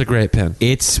 that's a great pin.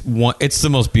 It's the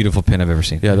most beautiful pin I've ever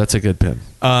seen. Yeah, that's a good pin.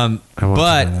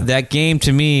 But that game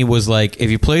to me was like,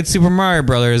 if you played Super Mario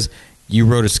Brothers, you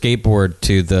rode a skateboard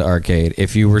to the arcade.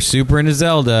 If you were super into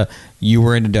Zelda, you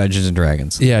were into Dungeons and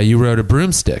Dragons. Yeah, you rode a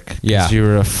broomstick. 'Cause Yeah. you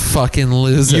were a fucking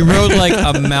loser. You rode like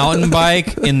a mountain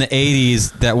bike in the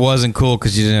 80s that wasn't cool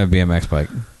because you didn't have a BMX bike.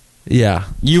 Yeah.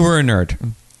 You were a nerd.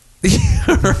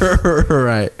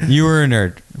 Right. You were a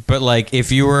nerd. But like,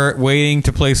 if you were waiting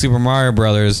to play Super Mario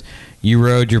Brothers, you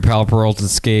rode your Pal Peralta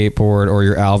skateboard or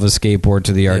your Alva skateboard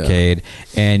to the arcade,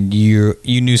 and you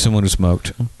knew someone who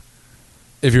smoked.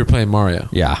 If you were playing Mario.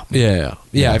 Yeah. Yeah.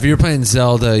 If you were playing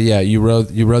Zelda, you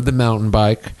rode the mountain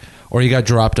bike, or you got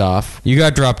dropped off. You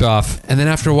got dropped off. And then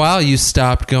after a while, you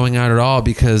stopped going out at all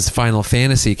because Final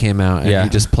Fantasy came out, and you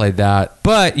just played that.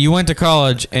 But you went to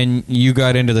college, and you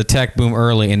got into the tech boom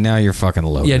early, and now you're fucking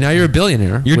loaded. Yeah, now you're a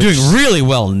billionaire. You're doing really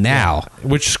well now.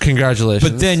 Which, congratulations.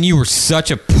 But then you were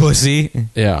such a pussy.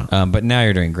 Yeah. But now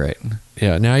you're doing great.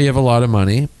 Yeah, now you have a lot of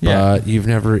money, but you've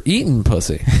never eaten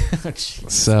pussy.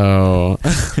 So...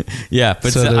 Yeah,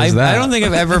 but So I there's that. don't think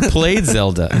I've ever played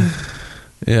Zelda.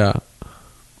 Yeah.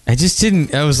 I just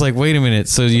didn't. I was like, wait a minute.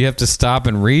 So you have to stop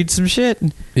and read some shit?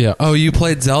 Yeah. Oh, you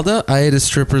played Zelda? I ate a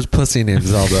stripper's pussy named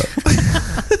Zelda.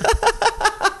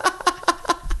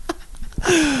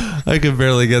 I could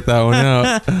barely get that one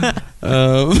out.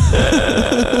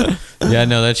 Yeah,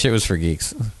 no, that shit was for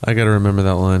geeks. I got to remember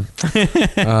that line.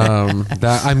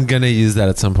 That I'm gonna use that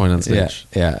at some point on stage.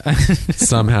 Yeah.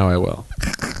 Somehow I will.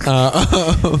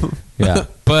 Yeah.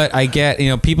 But I get,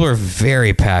 people are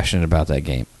very passionate about that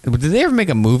game. Did they ever make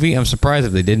a movie? I'm surprised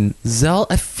if they didn't.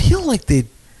 Zelda. I feel like they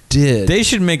did. They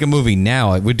should make a movie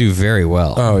now. It would do very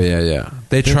well. Oh yeah.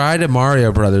 They tried a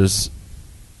Mario Brothers.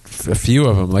 A few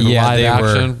of them, like live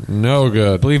action, no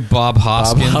good. I believe Bob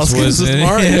Hoskins was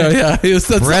Mario. Yeah, that's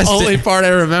the only part I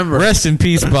remember. Rest in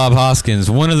peace, Bob Hoskins,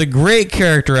 one of the great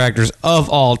character actors of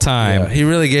all time. Yeah, he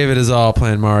really gave it his all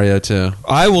playing Mario too.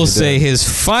 I will say his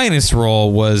finest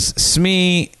role was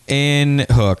Smee in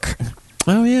Hook.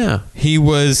 Oh yeah,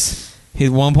 at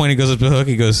one point he goes up to Hook.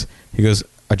 He goes.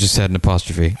 I just had an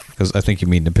apostrophe because I think you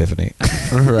mean an epiphany.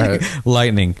 Right.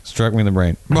 Lightning struck me in the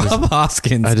brain. Bob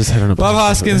Hoskins. I just had an apostrophe. Bob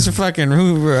Hoskins, fucking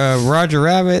Roger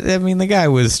Rabbit. I mean, the guy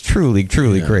was truly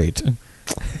great.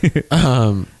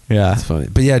 Yeah, that's funny.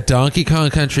 But yeah, Donkey Kong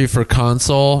Country for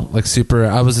console, like Super.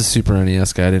 I was a Super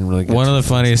NES guy. I didn't really get one of the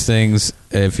funniest things,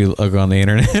 if you look on the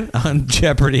internet, on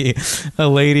Jeopardy, a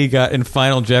lady got in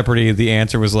Final Jeopardy. The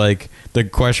answer was like, the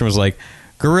question was like,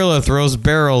 gorilla throws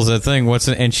barrels at thing.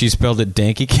 And she spelled it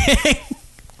Danky Kang.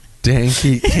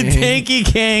 Danky Kang. Danky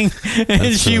Kang. And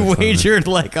That's she really wagered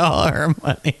like all her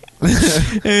money.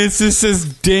 And it just says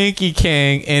Danky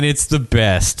Kang, and it's the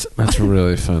best. That's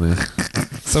really funny.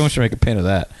 Someone should make a pin of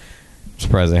that. I'm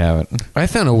surprised they haven't. I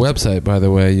found a website, by the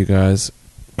way, you guys,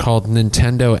 called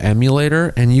Nintendo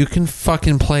Emulator, and you can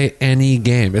fucking play any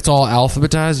game. It's all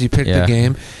alphabetized. You pick the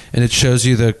game, and it shows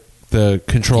you the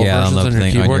control versions on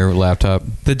your keyboard. On your laptop.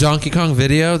 The Donkey Kong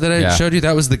video that I showed you,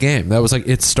 that was the game. That was like,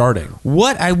 it's starting.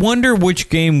 I wonder which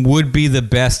game would be the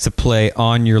best to play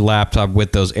on your laptop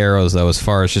with those arrows, though, as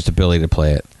far as just ability to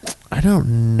play it. I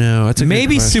don't know. It's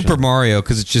maybe Super Mario,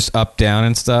 because it's just up, down,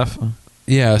 and stuff.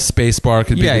 Yeah, spacebar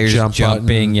could be the you're jump just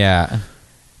jumping, button.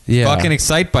 Yeah. Fucking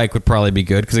Excite Bike would probably be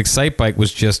good, because Excite Bike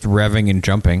was just revving and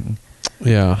jumping.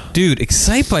 Yeah. Dude,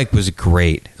 Excite Bike was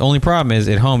great. The only problem is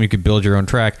at home you could build your own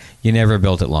track. You never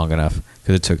built it long enough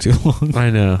because it took too long. I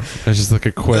know. It's just like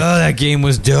a quick. Oh, that game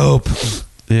was dope.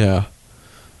 Yeah.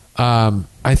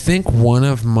 I think one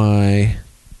of my.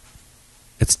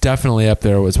 It's definitely up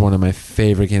there. Was one of my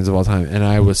favorite games of all time, and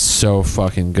I was so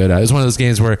fucking good at it. It was one of those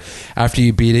games where after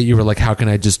you beat it, you were like, "How can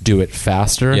I just do it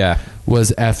faster?" Yeah.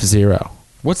 Was F-Zero.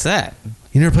 What's that?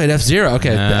 You never played F-Zero?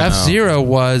 Okay, No. the F-Zero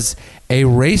was a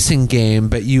racing game,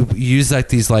 but you use like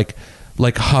these like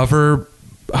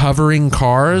hovering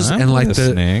cars, I'm and like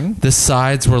listening. the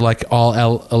sides were like all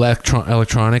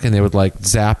electronic, and they would like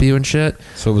zap you and shit.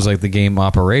 So it was like the game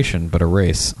Operation, but a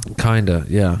race. Kinda,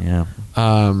 yeah. Yeah.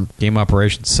 Game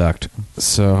Operation sucked.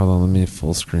 So hold on, let me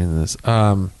full screen this.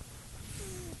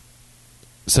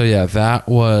 So yeah, that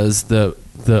was the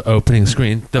opening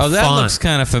screen. The that font, looks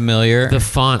kind of familiar. the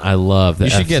font I love. The You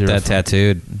should get F-Zero that font.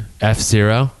 tattooed.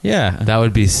 F-Zero. Yeah. That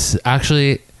would be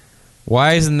actually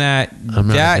Why isn't that I'm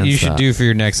not that you against should that. do for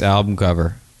your next album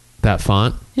cover? that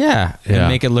font. Yeah. Yeah. And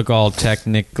make it look all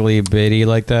technically bitty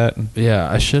like that.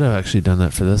 Yeah, I should have actually done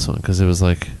that for this one because it was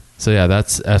like. So yeah,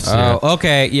 that's F-Zero. Oh,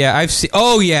 okay. Yeah, I've seen.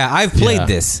 Oh, yeah, I've played Yeah.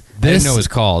 this. I This- didn't know it was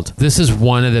called. This is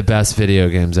one of the best video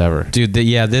games ever. Dude,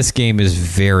 this game is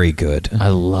very good. I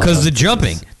love Because the this.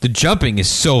 jumping is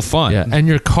so fun. Yeah, and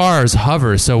your cars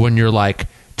hover, so when you're like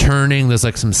turning, there's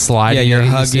like some sliding. Yeah, you're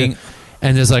that you see, hugging.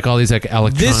 and there's like all these like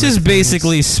electronic. This is things.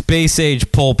 basically space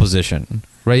age pole position.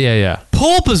 right. Yeah, yeah,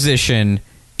 Pole position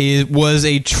was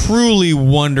a truly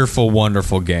wonderful,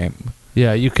 wonderful game.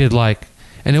 yeah. You could like,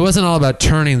 and it wasn't all about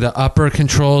turning. The upper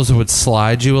controls would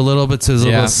slide you a little bit, so there's a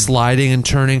Yeah. little sliding and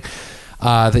turning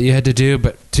that you had to do.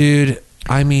 But dude,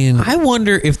 I mean, I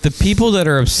wonder if the people that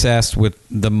are obsessed with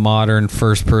the modern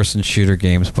first-person shooter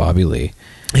games, Bobby Lee,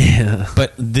 yeah.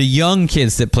 but the young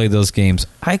kids that play those games,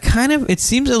 it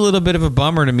seems a little bit of a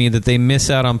bummer to me that they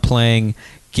miss out on playing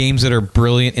games that are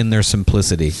brilliant in their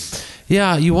simplicity.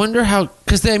 Yeah, you wonder how,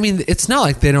 because I mean, it's not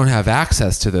like they don't have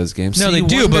access to those games. No, So they you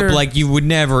do, wonder- but like you would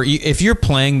never, if you're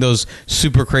playing those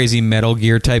super crazy Metal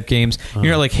Gear type games,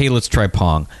 you're not like, hey, let's try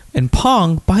Pong. And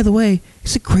Pong, by the way,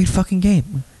 is a great fucking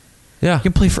game. yeah, You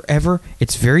can play forever.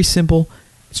 It's very simple.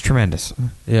 It's tremendous.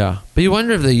 yeah. But you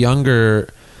wonder if the younger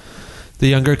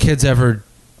kids ever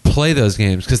play those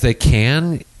games because they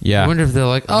can. Yeah. I wonder if they're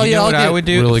like, oh You yeah, know I'll what I get would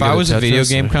do really if I good was at a video Tetris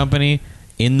game or- company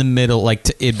in the middle, like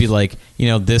it'd be like,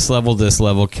 this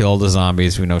level, kill the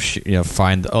zombies.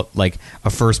 Find like a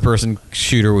first person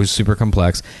shooter was super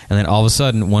complex, and then all of a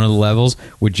sudden one of the levels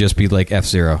would just be like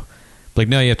F-Zero. Like,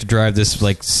 no, you have to drive this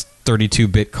like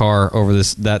 32-bit car over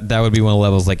this. That would be one of the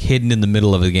levels like hidden in the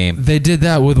middle of the game. They did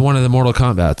that with one of the Mortal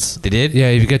Kombats. They did? Yeah,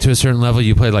 if you get to a certain level,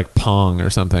 you played like Pong or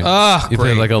something. Ah, you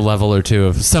played great. like a level or two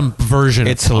of some version.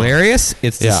 It's of Pong. hilarious.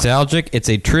 It's Yeah. nostalgic. It's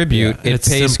a tribute. Yeah, It it's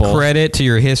pays simple. credit to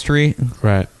your history.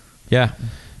 Right. Yeah.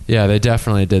 Yeah, they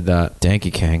definitely did that.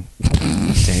 Danky Kang.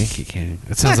 Danky King.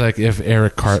 It sounds like if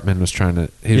Eric Cartman was trying to.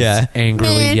 He was Yeah.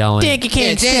 angrily yelling.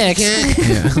 Kang sucks.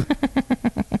 Yeah.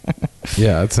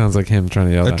 Yeah, it sounds like him trying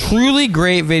to yell. A that. truly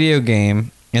great video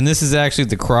game, and this is actually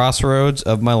the crossroads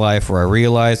of my life where I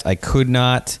realized I could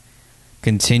not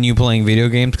continue playing video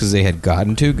games because they had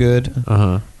gotten too good. Uh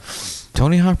huh.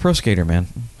 Tony Hawk Pro Skater, man.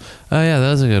 Oh yeah,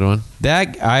 that was a good one.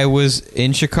 That I was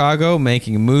in Chicago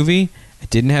making a movie. I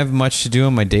didn't have much to do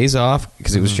on my days off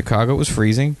because it was Chicago. It was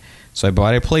freezing, so I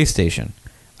bought a PlayStation.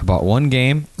 I bought one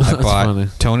game. I That's bought funny.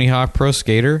 Tony Hawk Pro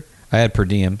Skater. I had per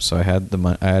diem, so I had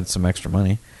I had some extra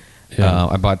money. Yeah.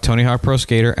 I bought Tony Hawk Pro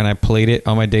Skater, and I played it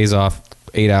on my days off,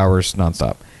 8 hours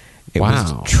nonstop. It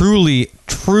Wow. was truly,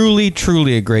 truly,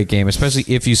 truly a great game, especially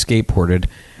if you skateboarded.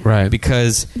 Right.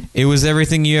 Because it was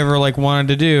everything you ever like wanted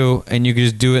to do, and you could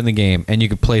just do it in the game, and you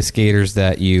could play skaters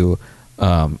that you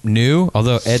knew.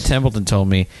 Although Ed Templeton told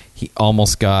me he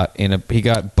almost got he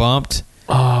got bumped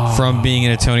from being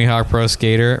in a Tony Hawk Pro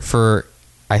Skater for,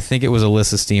 I think it was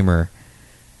Alyssa Steamer.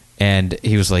 And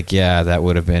he was like, yeah, that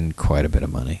would have been quite a bit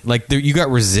of money. Like, you got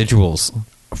residuals.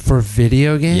 For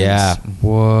video games? Yeah.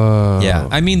 Whoa. Yeah.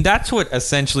 I mean, that's what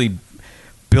essentially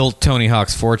built Tony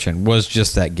Hawk's fortune, was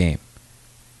just that game.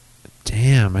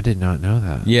 Damn, I did not know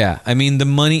that. Yeah. I mean, the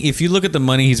money, if you look at the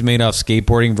money he's made off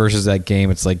skateboarding versus that game,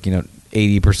 it's like,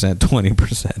 80%,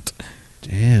 20%.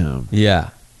 Damn. Yeah.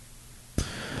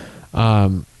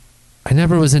 I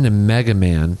never was into Mega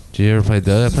Man. Did you ever play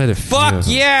those? I played a few. Fuck of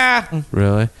them. yeah!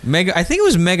 Really? I think it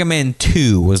was Mega Man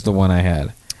 2 was the one I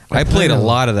had. I played a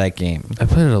lot of that game. I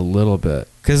played it a little bit.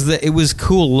 Because it was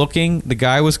cool looking. The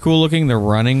guy was cool looking. The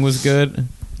running was good.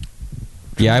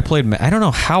 Yeah, I don't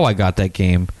know how I got that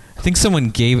game. I think someone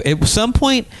gave it. At some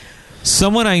point,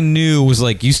 Someone I knew was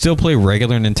like, "You still play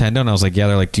regular Nintendo?" And I was like, "Yeah."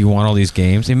 They're like, "Do you want all these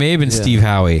games?" It may have been Steve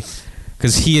Howie,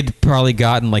 because he had probably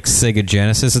gotten like Sega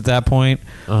Genesis at that point,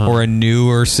 or a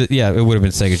newer. Yeah, it would have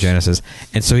been Sega Genesis,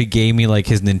 and so he gave me like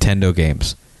his Nintendo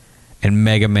games, and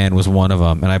Mega Man was one of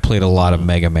them. And I played a lot of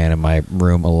Mega Man in my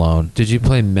room alone. Did you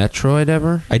play Metroid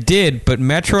ever? I did, but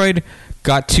Metroid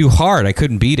got too hard. I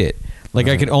couldn't beat it. Like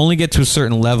I could only get to a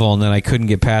certain level, and then I couldn't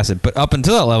get past it. But up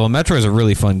until that level, Metroid is a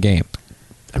really fun game.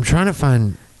 I'm trying to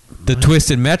find the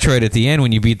twisted Metroid at the end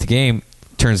when you beat the game.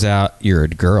 Turns out you're a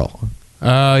girl.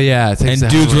 Oh yeah, and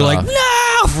dudes were like,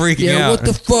 "No!" freaking out. What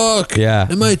the fuck? Yeah,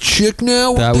 am I a chick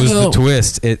now? What that the was hell? the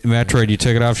twist. Metroid, you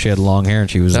took it off. She had long hair, and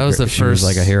she was she was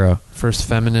like a hero. First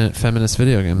feminist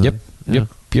video game. Yep,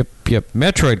 yep.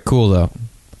 Metroid, cool though.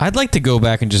 I'd like to go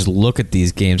back and just look at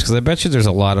these games because I bet you there's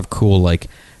a lot of cool like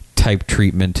type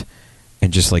treatment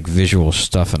and just like visual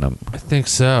stuff in them. I think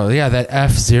so. Yeah, that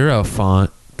F-Zero font.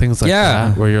 Things like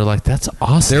that, where you're like, that's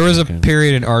awesome. There was a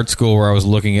period in art school where I was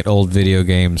looking at old video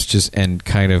games just and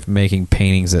kind of making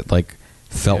paintings that like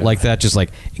felt like that, just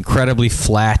like incredibly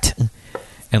flat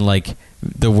and like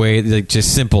the way, like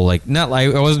just simple, like not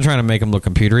like I wasn't trying to make them look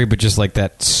computery, but just like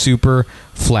that super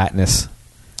flatness.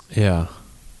 Yeah.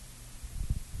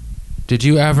 Did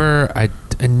you ever?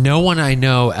 No one I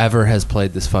know ever has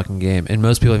played this fucking game, and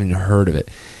most people haven't even heard of it.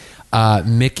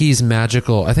 Mickey's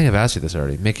Magical... I think I've asked you this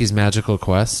already. Mickey's Magical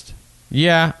Quest?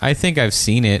 Yeah, I think I've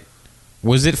seen it.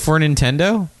 Was it for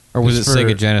Nintendo? Or was it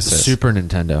Sega Genesis? Super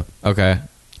Nintendo. Okay.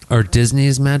 Or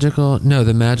Disney's Magical... No,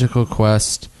 the Magical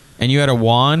Quest. And you had a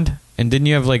wand? And didn't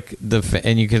you have like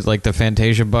and you could like the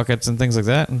Fantasia buckets and things like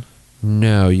that?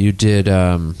 No, you did...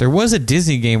 There was a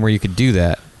Disney game where you could do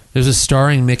that. There's a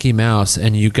starring Mickey Mouse,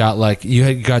 and you got like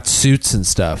got suits and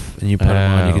stuff, and you put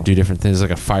them on. You could do different things,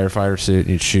 like a firefighter suit, and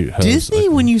you'd shoot hose. Disney,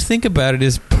 when you think about it,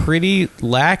 is pretty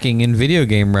lacking in video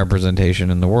game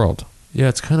representation in the world. Yeah,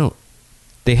 it's kind of.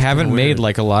 They haven't made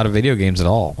like a lot of video games at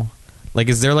all. Like,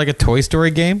 is there like a Toy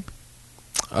Story game?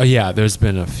 Oh yeah, there's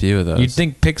been a few of those. You'd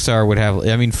think Pixar would have.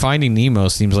 I mean, Finding Nemo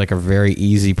seems like a very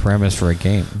easy premise for a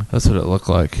game. That's what it looked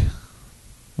like.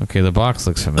 Okay, the box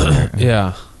looks familiar.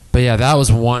 Yeah. But yeah, that was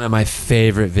one of my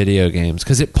favorite video games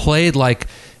because it played like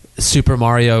Super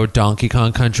Mario, Donkey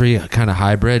Kong Country, kind of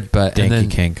hybrid. But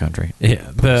Donkey Kong Country. Yeah,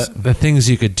 the things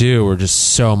you could do were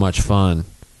just so much fun.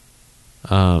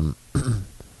 But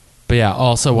yeah,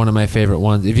 also one of my favorite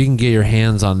ones. If you can get your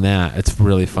hands on that, it's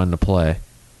really fun to play. I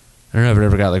don't know if it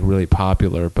ever got like really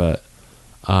popular, but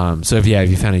so if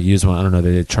you found a used one, I don't know,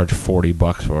 they did charge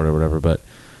 $40 for it or whatever, but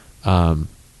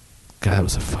God, that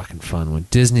was a fucking fun one.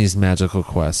 Disney's Magical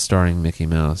Quest, starring Mickey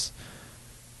Mouse.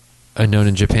 Known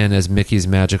in Japan as Mickey's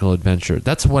Magical Adventure.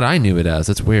 That's what I knew it as.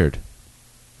 That's weird.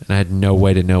 And I had no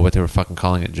way to know what they were fucking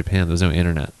calling it in Japan. There was no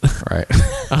internet. Right.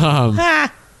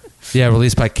 Yeah,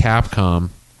 released by Capcom.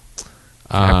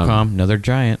 Capcom, another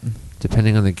giant.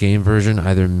 Depending on the game version,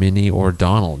 either Minnie or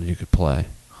Donald you could play.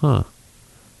 Huh.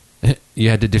 You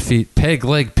had to defeat Peg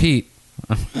Leg Pete.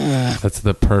 That's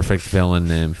the perfect villain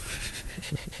name.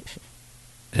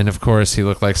 And of course, he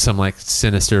looked like some like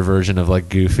sinister version of like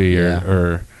Goofy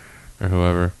or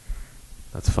whoever.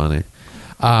 That's funny.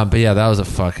 But yeah, that was a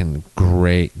fucking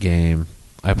great game.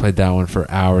 I played that one for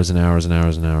hours and hours and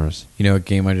hours and hours. You know what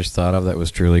game I just thought of that was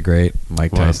truly great?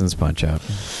 Mike Tyson's Punch-Out.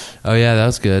 Oh yeah, that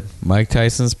was good. Mike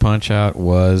Tyson's Punch-Out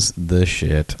was the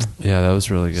shit. Yeah, that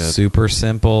was really good. Super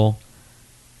simple.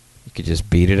 You could just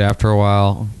beat it after a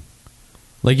while.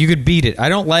 Like you could beat it. I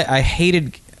don't like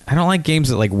games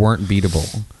that like weren't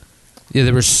beatable. Yeah,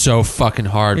 they were so fucking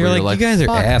hard. You're like, you guys are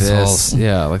assholes.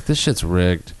 Yeah, like this shit's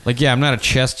rigged. Like, yeah, I'm not a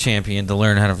chess champion to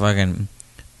learn how to fucking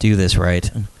do this right.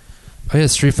 Oh yeah,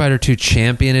 Street Fighter 2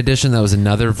 Champion Edition. That was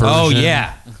another version. Oh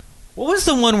yeah. What was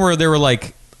the one where there were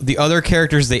like the other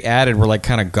characters they added were like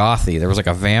kind of gothy? There was like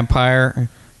a vampire.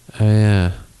 Oh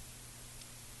yeah.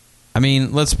 I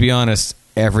mean, let's be honest.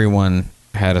 Everyone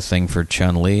had a thing for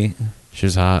Chun-Li. She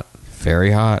was hot.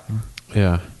 Very hot.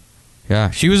 Yeah. Yeah,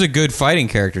 she was a good fighting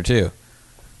character too.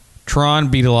 Tron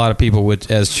beat a lot of people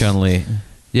as Chun-Li.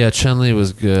 Yeah, Chun-Li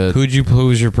was good. Who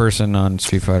was your person on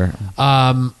Street Fighter?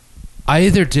 I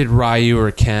either did Ryu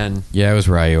or Ken. Yeah, it was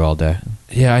Ryu all day.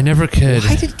 Yeah, I never could.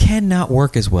 Why did Ken not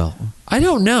work as well? I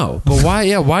don't know, but why?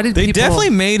 Yeah, why did they people...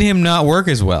 definitely made him not work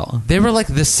as well? They were like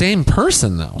the same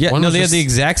person though. Yeah, no, they had the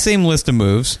exact same list of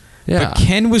moves. Yeah, but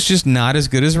Ken was just not as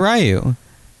good as Ryu.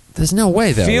 There's no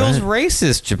way though. Feels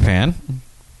racist, Japan.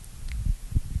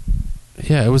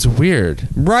 Yeah, it was weird.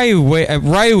 Ryu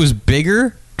was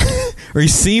bigger, or he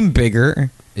seemed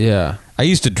bigger. Yeah, I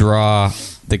used to draw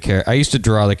the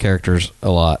characters a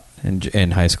lot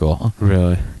in high school.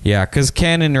 Really? Yeah, because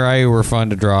Ken and Ryu were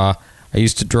fun to draw. I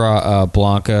used to draw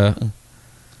Blanca.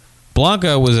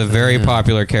 Blanca was a very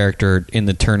popular character in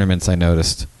the tournaments, I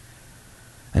noticed.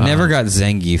 I never got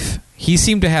Zangief. He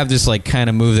seemed to have this like kind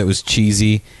of move that was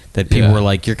cheesy that people were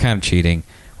like, you're kind of cheating.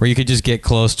 Where you could just get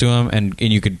close to him and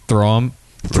you could throw him.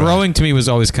 Throwing to me was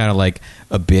always kind of like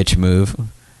a bitch move.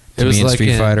 It was like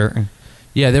Street Fighter.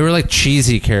 Yeah, they were like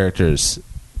cheesy characters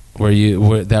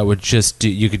that would just do.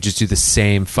 You could just do the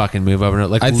same fucking move over and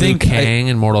over. Like Liu Kang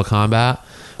in Mortal Kombat.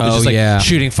 Just like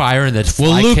shooting fire and the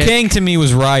Liu Kang to me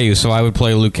was Ryu, so I would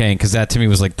play Liu Kang because that to me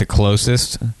was like the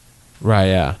closest. Right.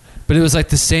 Yeah. But it was like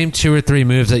the same 2 or 3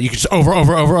 moves that you could just over,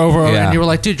 and you were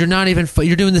like, dude, you're not even.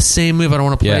 You're doing the same move. I don't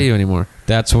want to play you anymore.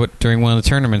 That's what during one of the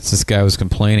tournaments, this guy was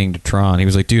complaining to Tron. He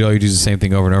was like, dude, all you do is the same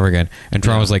thing over and over again. And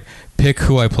Tron was like, pick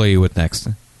who I play you with next.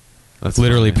 That's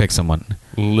literally funny. Pick someone.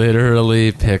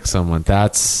 Literally pick someone.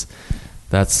 That's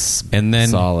and then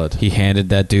solid. He handed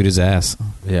that dude his ass.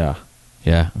 Yeah.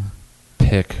 Yeah.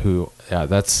 Pick who. Yeah,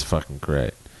 that's fucking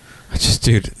great.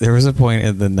 Dude, there was a point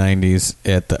in the 90s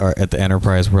at the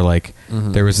Enterprise where like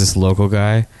there was this local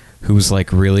guy who was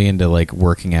like really into like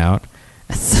working out.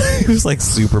 He was like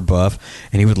super buff,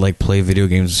 and he would like play video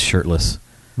games shirtless.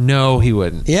 No, he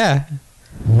wouldn't. Yeah.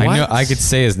 What? I know I could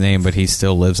say his name, but he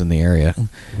still lives in the area.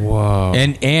 Whoa.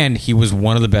 And he was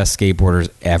one of the best skateboarders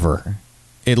ever.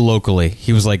 Locally.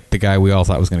 He was like the guy we all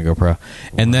thought was going to go pro.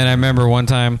 And then I remember one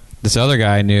time this other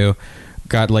guy I knew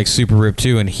got like super ripped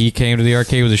too, and he came to the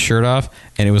arcade with his shirt off,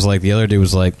 and it was like the other dude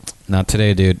was like, not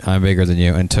today, dude, I'm bigger than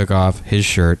you, and took off his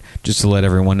shirt just to let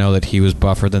everyone know that he was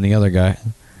buffer than the other guy.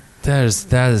 That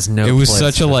is no. It was place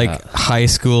such a for like that. high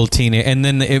school teenage, and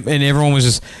then and everyone was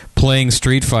just playing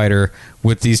Street Fighter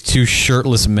with these 2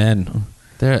 shirtless men.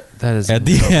 That is at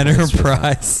the no place for that.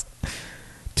 Enterprise.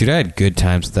 Dude, I had good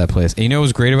times at that place. And you know what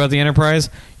was great about the Enterprise?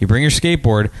 You bring your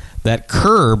skateboard. That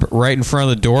curb right in front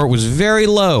of the door was very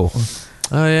low.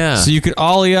 Oh yeah. So you could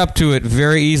ollie up to it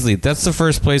very easily. That's the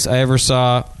first place I ever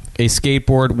saw a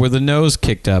skateboard with the nose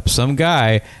kicked up. Some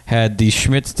guy had the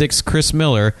Schmidt Sticks Chris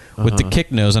Miller with the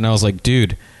kick nose, and I was like,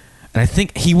 dude. And I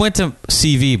think he went to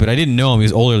CV, but I didn't know him. He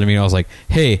was older than me. And I was like,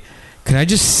 hey, can I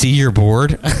just see your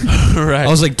board? Right. I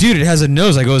was like, dude, it has a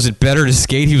nose. I go, is it better to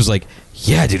skate? He was like,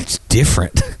 yeah, dude, it's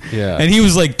different. Yeah. And he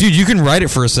was like, dude, you can ride it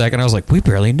for a second. I was like, we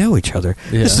barely know each other.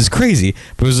 Yeah. This is crazy.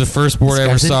 But it was the first board I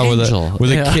ever guy's an saw angel.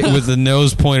 with a kid with the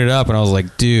nose pointed up, and I was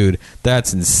like, dude,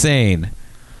 that's insane.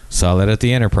 Saw that at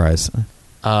the Enterprise.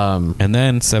 And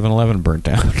then 7-Eleven burnt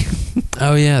down.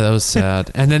 Oh yeah, that was sad.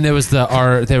 And then there was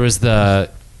the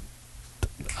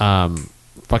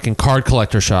fucking card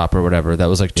collector shop or whatever that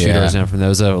was like 2 doors down from there. There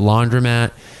was a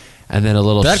laundromat and then a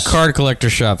little That card collector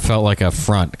shop felt like a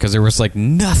front because there was like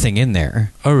nothing in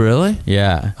there. Oh really?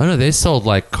 Yeah. Oh no, they sold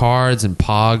like cards and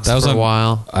pogs for a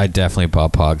while. I definitely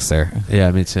bought pogs there.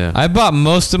 Yeah, me too. I bought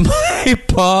most of my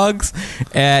pogs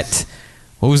at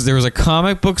there was a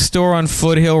comic book store on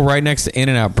Foothill right next to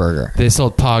In-N-Out Burger. They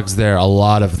sold pogs there, a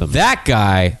lot of them. That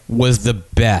guy was the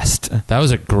best. That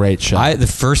was a great shop. The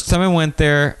first time I went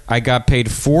there, I got paid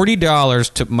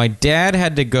 $40 my dad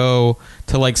had to go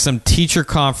to like some teacher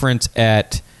conference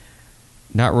at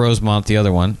not Rosemont, the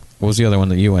other one. What was the other one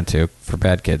that you went to for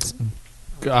bad kids?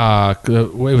 It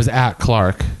was at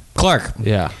Clark.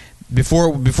 Yeah.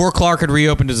 Before Clark had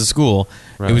reopened as a school,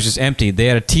 it was just empty. They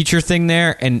had a teacher thing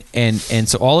there, and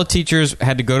so all the teachers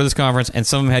had to go to this conference, and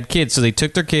some of them had kids, so they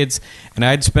took their kids, and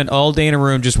I'd spend all day in a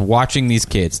room just watching these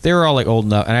kids. They were all like old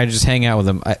enough, and I'd just hang out with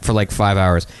them for like 5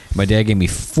 hours. My dad gave me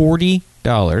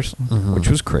 $40, which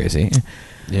was crazy.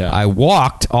 Yeah. I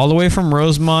walked all the way from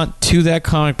Rosemont to that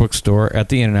comic book store at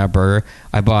the In-N-Out Burger.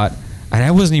 And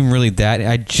I wasn't even really that.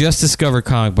 I just discovered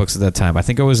comic books at that time. I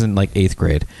think I was in like 8th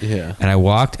grade. Yeah. And I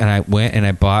walked and I went and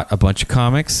I bought a bunch of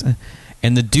comics.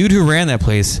 And the dude who ran that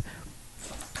place,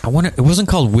 it wasn't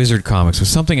called Wizard Comics. It was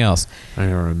something else. I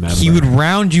don't remember. He would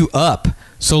round you up.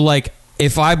 So like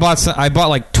if I bought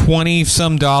like $20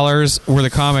 some worth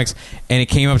of comics and it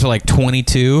came up to like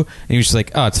 22, and he was just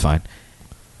like, oh, it's fine.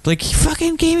 Like, he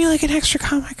fucking gave me like an extra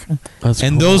comic. That's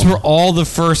and cool. those were all the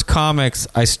first comics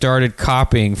I started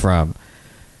copying from.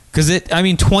 Because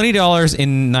 $20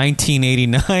 in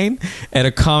 1989 at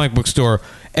a comic book store,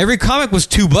 every comic was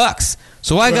 $2.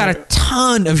 So I got a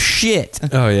ton of shit.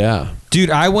 Oh yeah,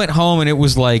 dude. I went home and it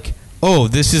was like, oh,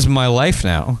 this is my life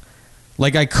now.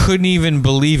 Like, I couldn't even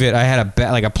believe it. I had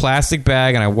a plastic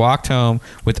bag, and I walked home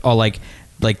with all like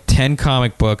 10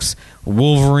 comic books.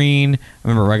 Wolverine. I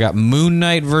remember I got Moon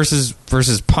Knight versus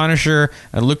Punisher.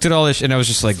 I looked at all this, and I was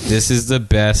just like, this is the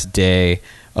best day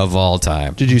of all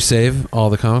time. Did you save all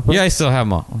the comic books? Yeah, I still have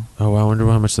them all. Oh, I wonder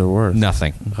how much they're worth.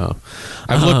 Nothing. Oh,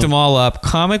 I've looked them all up.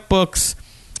 Comic books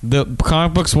The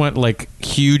comic books went like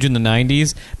huge in the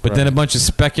 90s, but then a bunch of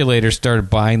speculators started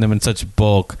buying them in such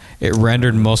bulk, it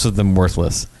rendered most of them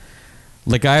worthless.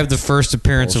 Like, I have the first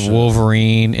appearance of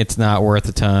Wolverine. It's not worth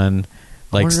a ton.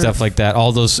 Like, stuff like that.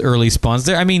 All those early spawns.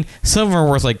 I mean, some of them are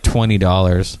worth like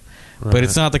 $20. Right. But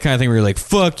it's not the kind of thing where you're like,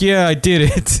 fuck yeah, I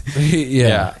did it.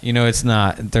 Yeah. You know, it's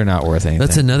not. They're not worth anything.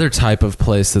 That's another type of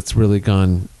place that's really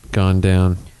gone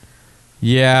down.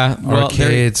 Yeah. Well,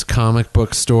 arcades, comic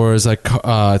book stores, like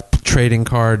trading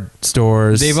card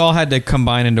stores. They've all had to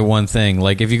combine into one thing.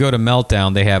 Like, if you go to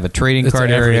Meltdown, they have a trading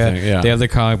card area. Yeah. They have the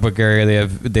comic book area.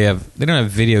 They don't have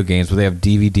video games, but they have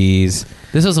DVDs.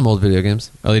 They sell some old video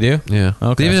games. Oh, they do? Yeah.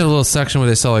 Okay. They even have a little section where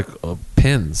they sell like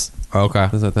pins. Okay.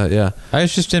 Things like that. Yeah. I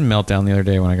was just in Meltdown the other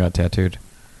day when I got tattooed.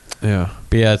 Yeah.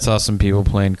 But yeah, I saw some people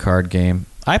playing card game.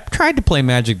 I tried to play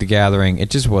Magic the Gathering. It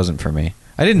just wasn't for me.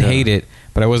 I didn't hate it,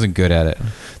 but I wasn't good at it.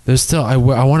 There's still I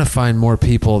want to find more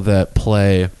people that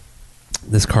play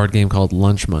this card game called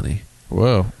Lunch Money.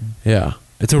 Whoa. Yeah.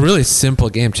 It's a really simple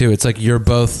game too. It's like you're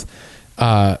both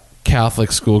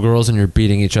Catholic schoolgirls and you're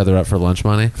beating each other up for lunch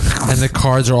money. And the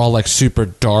cards are all like super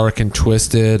dark and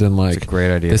twisted and like it's a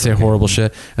great idea. They say horrible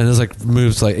shit. And there's like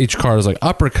moves like each card is like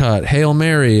uppercut, Hail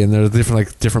Mary, and there's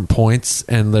different points,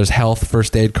 and there's health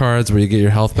first aid cards where you get your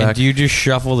health back. And do you just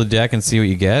shuffle the deck and see what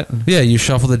you get? Yeah, you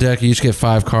shuffle the deck, you each get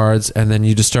 5 cards, and then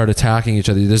you just start attacking each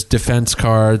other. There's defense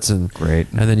cards and great.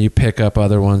 And then you pick up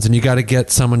other ones, and you got to get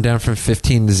someone down from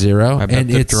 15 to 0. I bet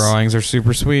the drawings are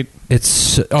super sweet.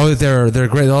 They're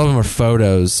great. All of them are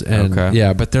photos, and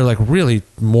yeah, but they're like really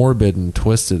morbid and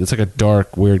twisted. It's like a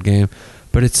dark, weird game,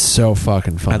 but it's so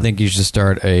fucking fun. I think you should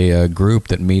start a group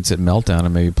that meets at Meltdown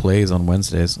and maybe plays on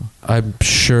Wednesdays. I'm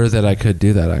sure that I could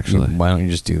do that. Actually, why don't you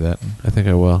just do that? I think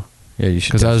I will. Yeah, you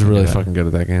should. Because I was really fucking good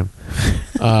at that game.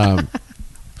 I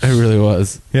really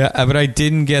was. Yeah, but I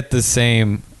didn't get the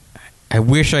same. I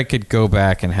wish I could go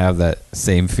back and have that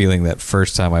same feeling that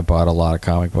first time I bought a lot of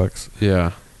comic books.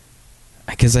 Yeah.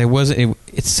 Because I wasn't.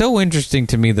 It's so interesting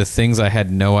to me the things I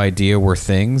had no idea were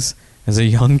things as a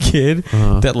young kid.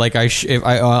 That like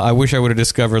I wish I would have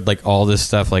discovered like all this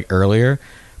stuff like earlier.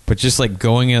 But just like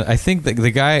going in, I think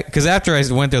the guy, because after I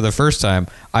went there the first time,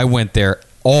 I went there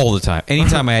all the time.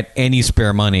 Anytime I had any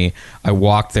spare money, I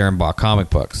walked there and bought comic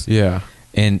books. Yeah.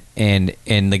 And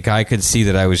the guy could see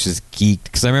that I was just geeked.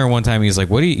 Because I remember one time he's like,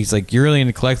 he's like, you're really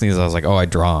into collecting these? I was like, oh, I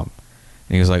draw them.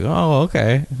 And he was like, oh,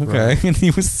 okay. Right. And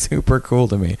he was super cool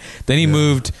to me. Then he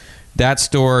moved that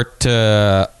store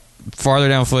to farther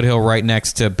down Foothill, right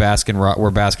next to where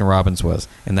Baskin Robbins was,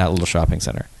 in that little shopping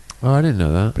center. Oh, I didn't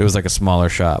know that. But it was like a smaller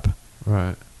shop.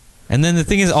 Right. And then the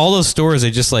thing is, all those stores,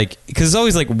 they just like, because it's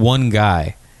always like one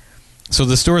guy. So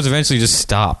the stores eventually just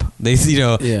stop. They,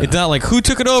 it's not like who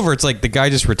took it over. It's like the guy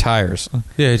just retires.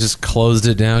 Yeah, he just closed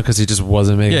it down because he just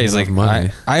wasn't making enough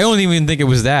money. I don't even think it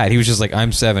was that. He was just like,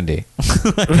 I'm 70. I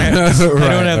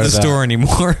don't have the store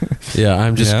anymore. Yeah,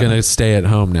 I'm just gonna stay at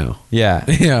home now. Yeah,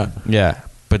 yeah.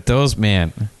 But those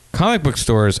comic book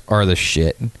stores are the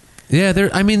shit. Yeah,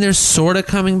 they're sort of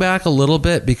coming back a little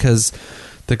bit because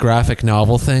the graphic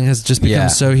novel thing has just become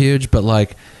so huge. But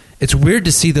like, it's weird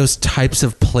to see those types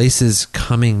of places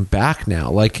coming back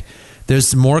now. Like,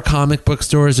 there's more comic book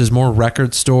stores, there's more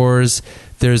record stores,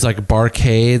 there's like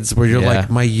barcades where you're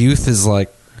like, my youth is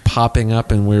like popping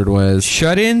up in weird ways.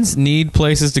 Shut-ins need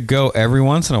places to go every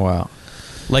once in a while.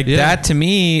 Like that to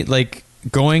me, like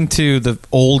going to the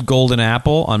old Golden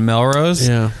Apple on Melrose,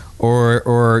 or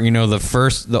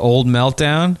the old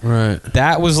Meltdown, right?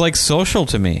 That was like social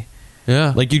to me.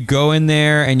 Yeah. Like, you'd go in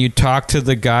there and you'd talk to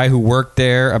the guy who worked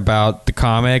there about the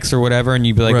comics or whatever, and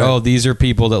you'd be like, oh, these are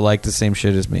people that like the same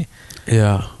shit as me.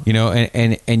 Yeah.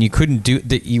 And you couldn't do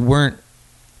that.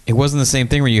 It wasn't the same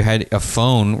thing where you had a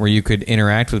phone where you could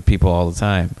interact with people all the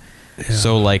time. Yeah.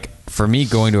 So, like, for me,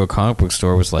 going to a comic book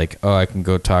store was like, oh, I can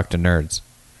go talk to nerds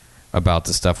about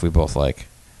the stuff we both like.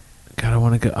 God, I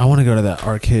want to go to that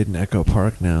arcade in Echo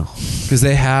Park now because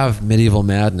they have Medieval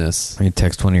Madness. You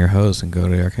text one of your hoes and go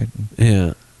to the arcade.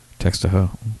 Yeah, text a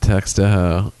hoe.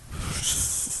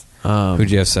 Who'd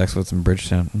you have sex with in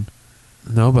Bridgetown?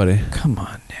 Nobody. Come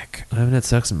on, Nick. I haven't had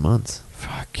sex in months.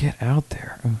 Fuck, get out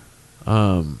there.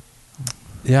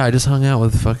 Yeah, I just hung out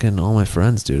with fucking all my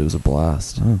friends, dude. It was a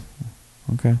blast. Oh,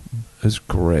 okay. It was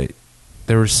great.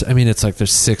 It's like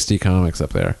there's 60 comics up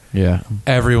there. Yeah.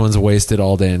 Everyone's wasted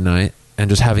all day and night and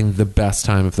just having the best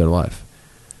time of their life.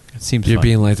 It seems you're fun.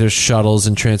 being like, there's shuttles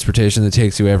and transportation that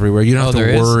takes you everywhere. You don't have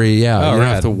to worry. Yeah. You don't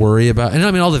have to worry about, and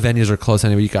I mean, all the venues are close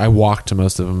anyway. I walk to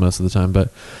most of them most of the time, but,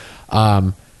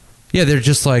 yeah, they're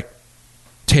just like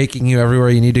taking you everywhere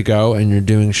you need to go, and you're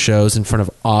doing shows in front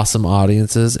of awesome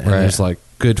audiences, and there's like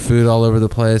good food all over the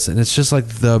place, and it's just like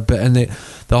the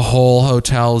whole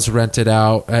hotel is rented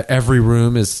out. Every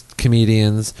room is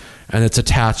comedians, and it's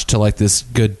attached to like this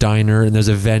good diner, and there's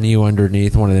a venue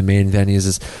underneath one of the main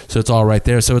venues, so it's all right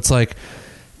there. So it's like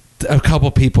a couple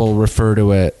people refer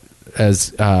to it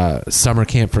as summer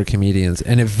camp for comedians,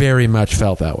 and it very much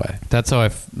felt that way. That's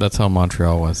how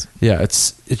Montreal was. Yeah,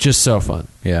 it's just so fun.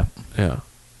 Yeah,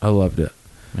 I loved it.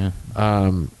 yeah.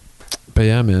 But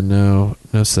yeah, man, no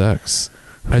sex.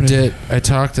 I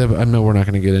talked about, I know we're not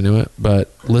going to get into it,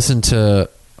 but listen to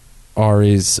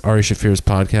Ari Shafir's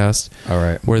podcast. All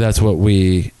right. Where that's what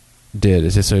we did.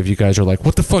 It's just so if you guys are like,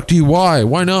 what the fuck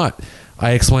why not?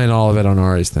 I explained all of it on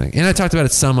Ari's thing. And I talked about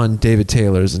it some on David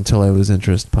Taylor's Until I Lose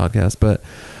Interest podcast. But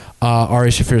Ari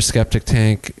Shafir's Skeptic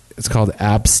Tank, it's called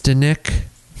Abstinic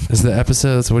is the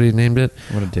episode. That's what he named it.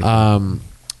 What a dick.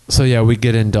 So yeah, we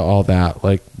get into all that.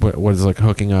 Like what is like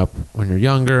hooking up when you're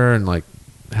younger, and like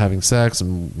having sex,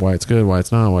 and why it's good, why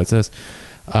it's not, why it's this.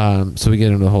 So we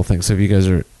get into the whole thing. So if you guys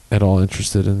are at all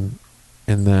interested in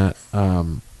that, a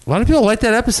lot of people like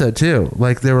that episode too.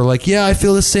 Like they were like, yeah, I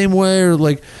feel the same way, or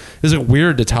like, is it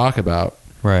weird to talk about?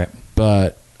 Right.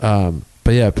 But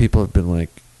yeah, people have been like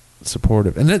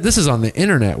supportive, and this is on the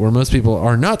internet where most people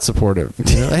are not supportive.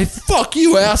 You know? Hey, fuck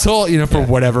you, asshole. You know, for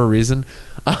whatever reason.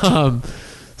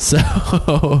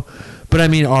 So, but I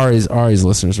mean, Ari's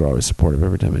listeners are always supportive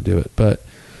every time I do it. But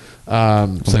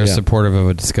they're supportive of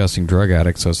a disgusting drug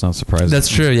addict, so it's not surprising. That's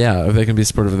true. Yeah, if they can be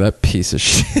supportive of that piece of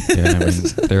shit. Yeah, I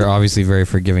mean, they're obviously very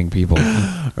forgiving people. All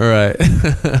right.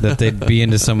 That they'd be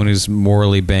into someone who's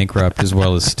morally bankrupt as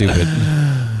well as stupid.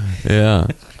 Yeah.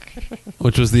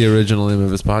 Which was the original name of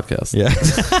his podcast. Yeah.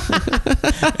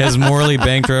 As morally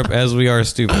bankrupt as we are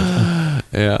stupid.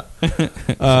 Yeah.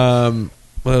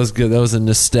 Well, that was good. That was a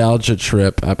nostalgia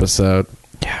trip episode.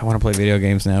 Yeah, I want to play video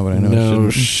games now, but I know no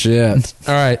shit.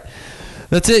 All right.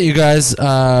 That's it, you guys.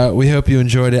 We hope you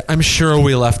enjoyed it. I'm sure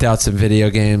we left out some video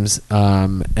games.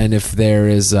 And if there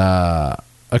is a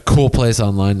cool place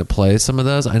online to play some of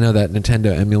those, I know that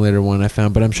Nintendo emulator one I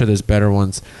found, but I'm sure there's better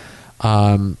ones.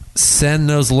 Send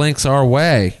those links our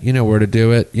way. You know where to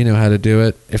do it. You know how to do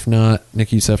it. If not,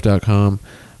 NickYousef.com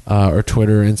or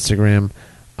Twitter, Instagram.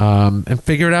 And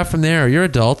figure it out from there. You're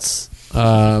adults.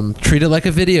 Treat it like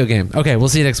a video game. Okay, we'll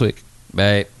see you next week.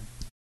 Bye.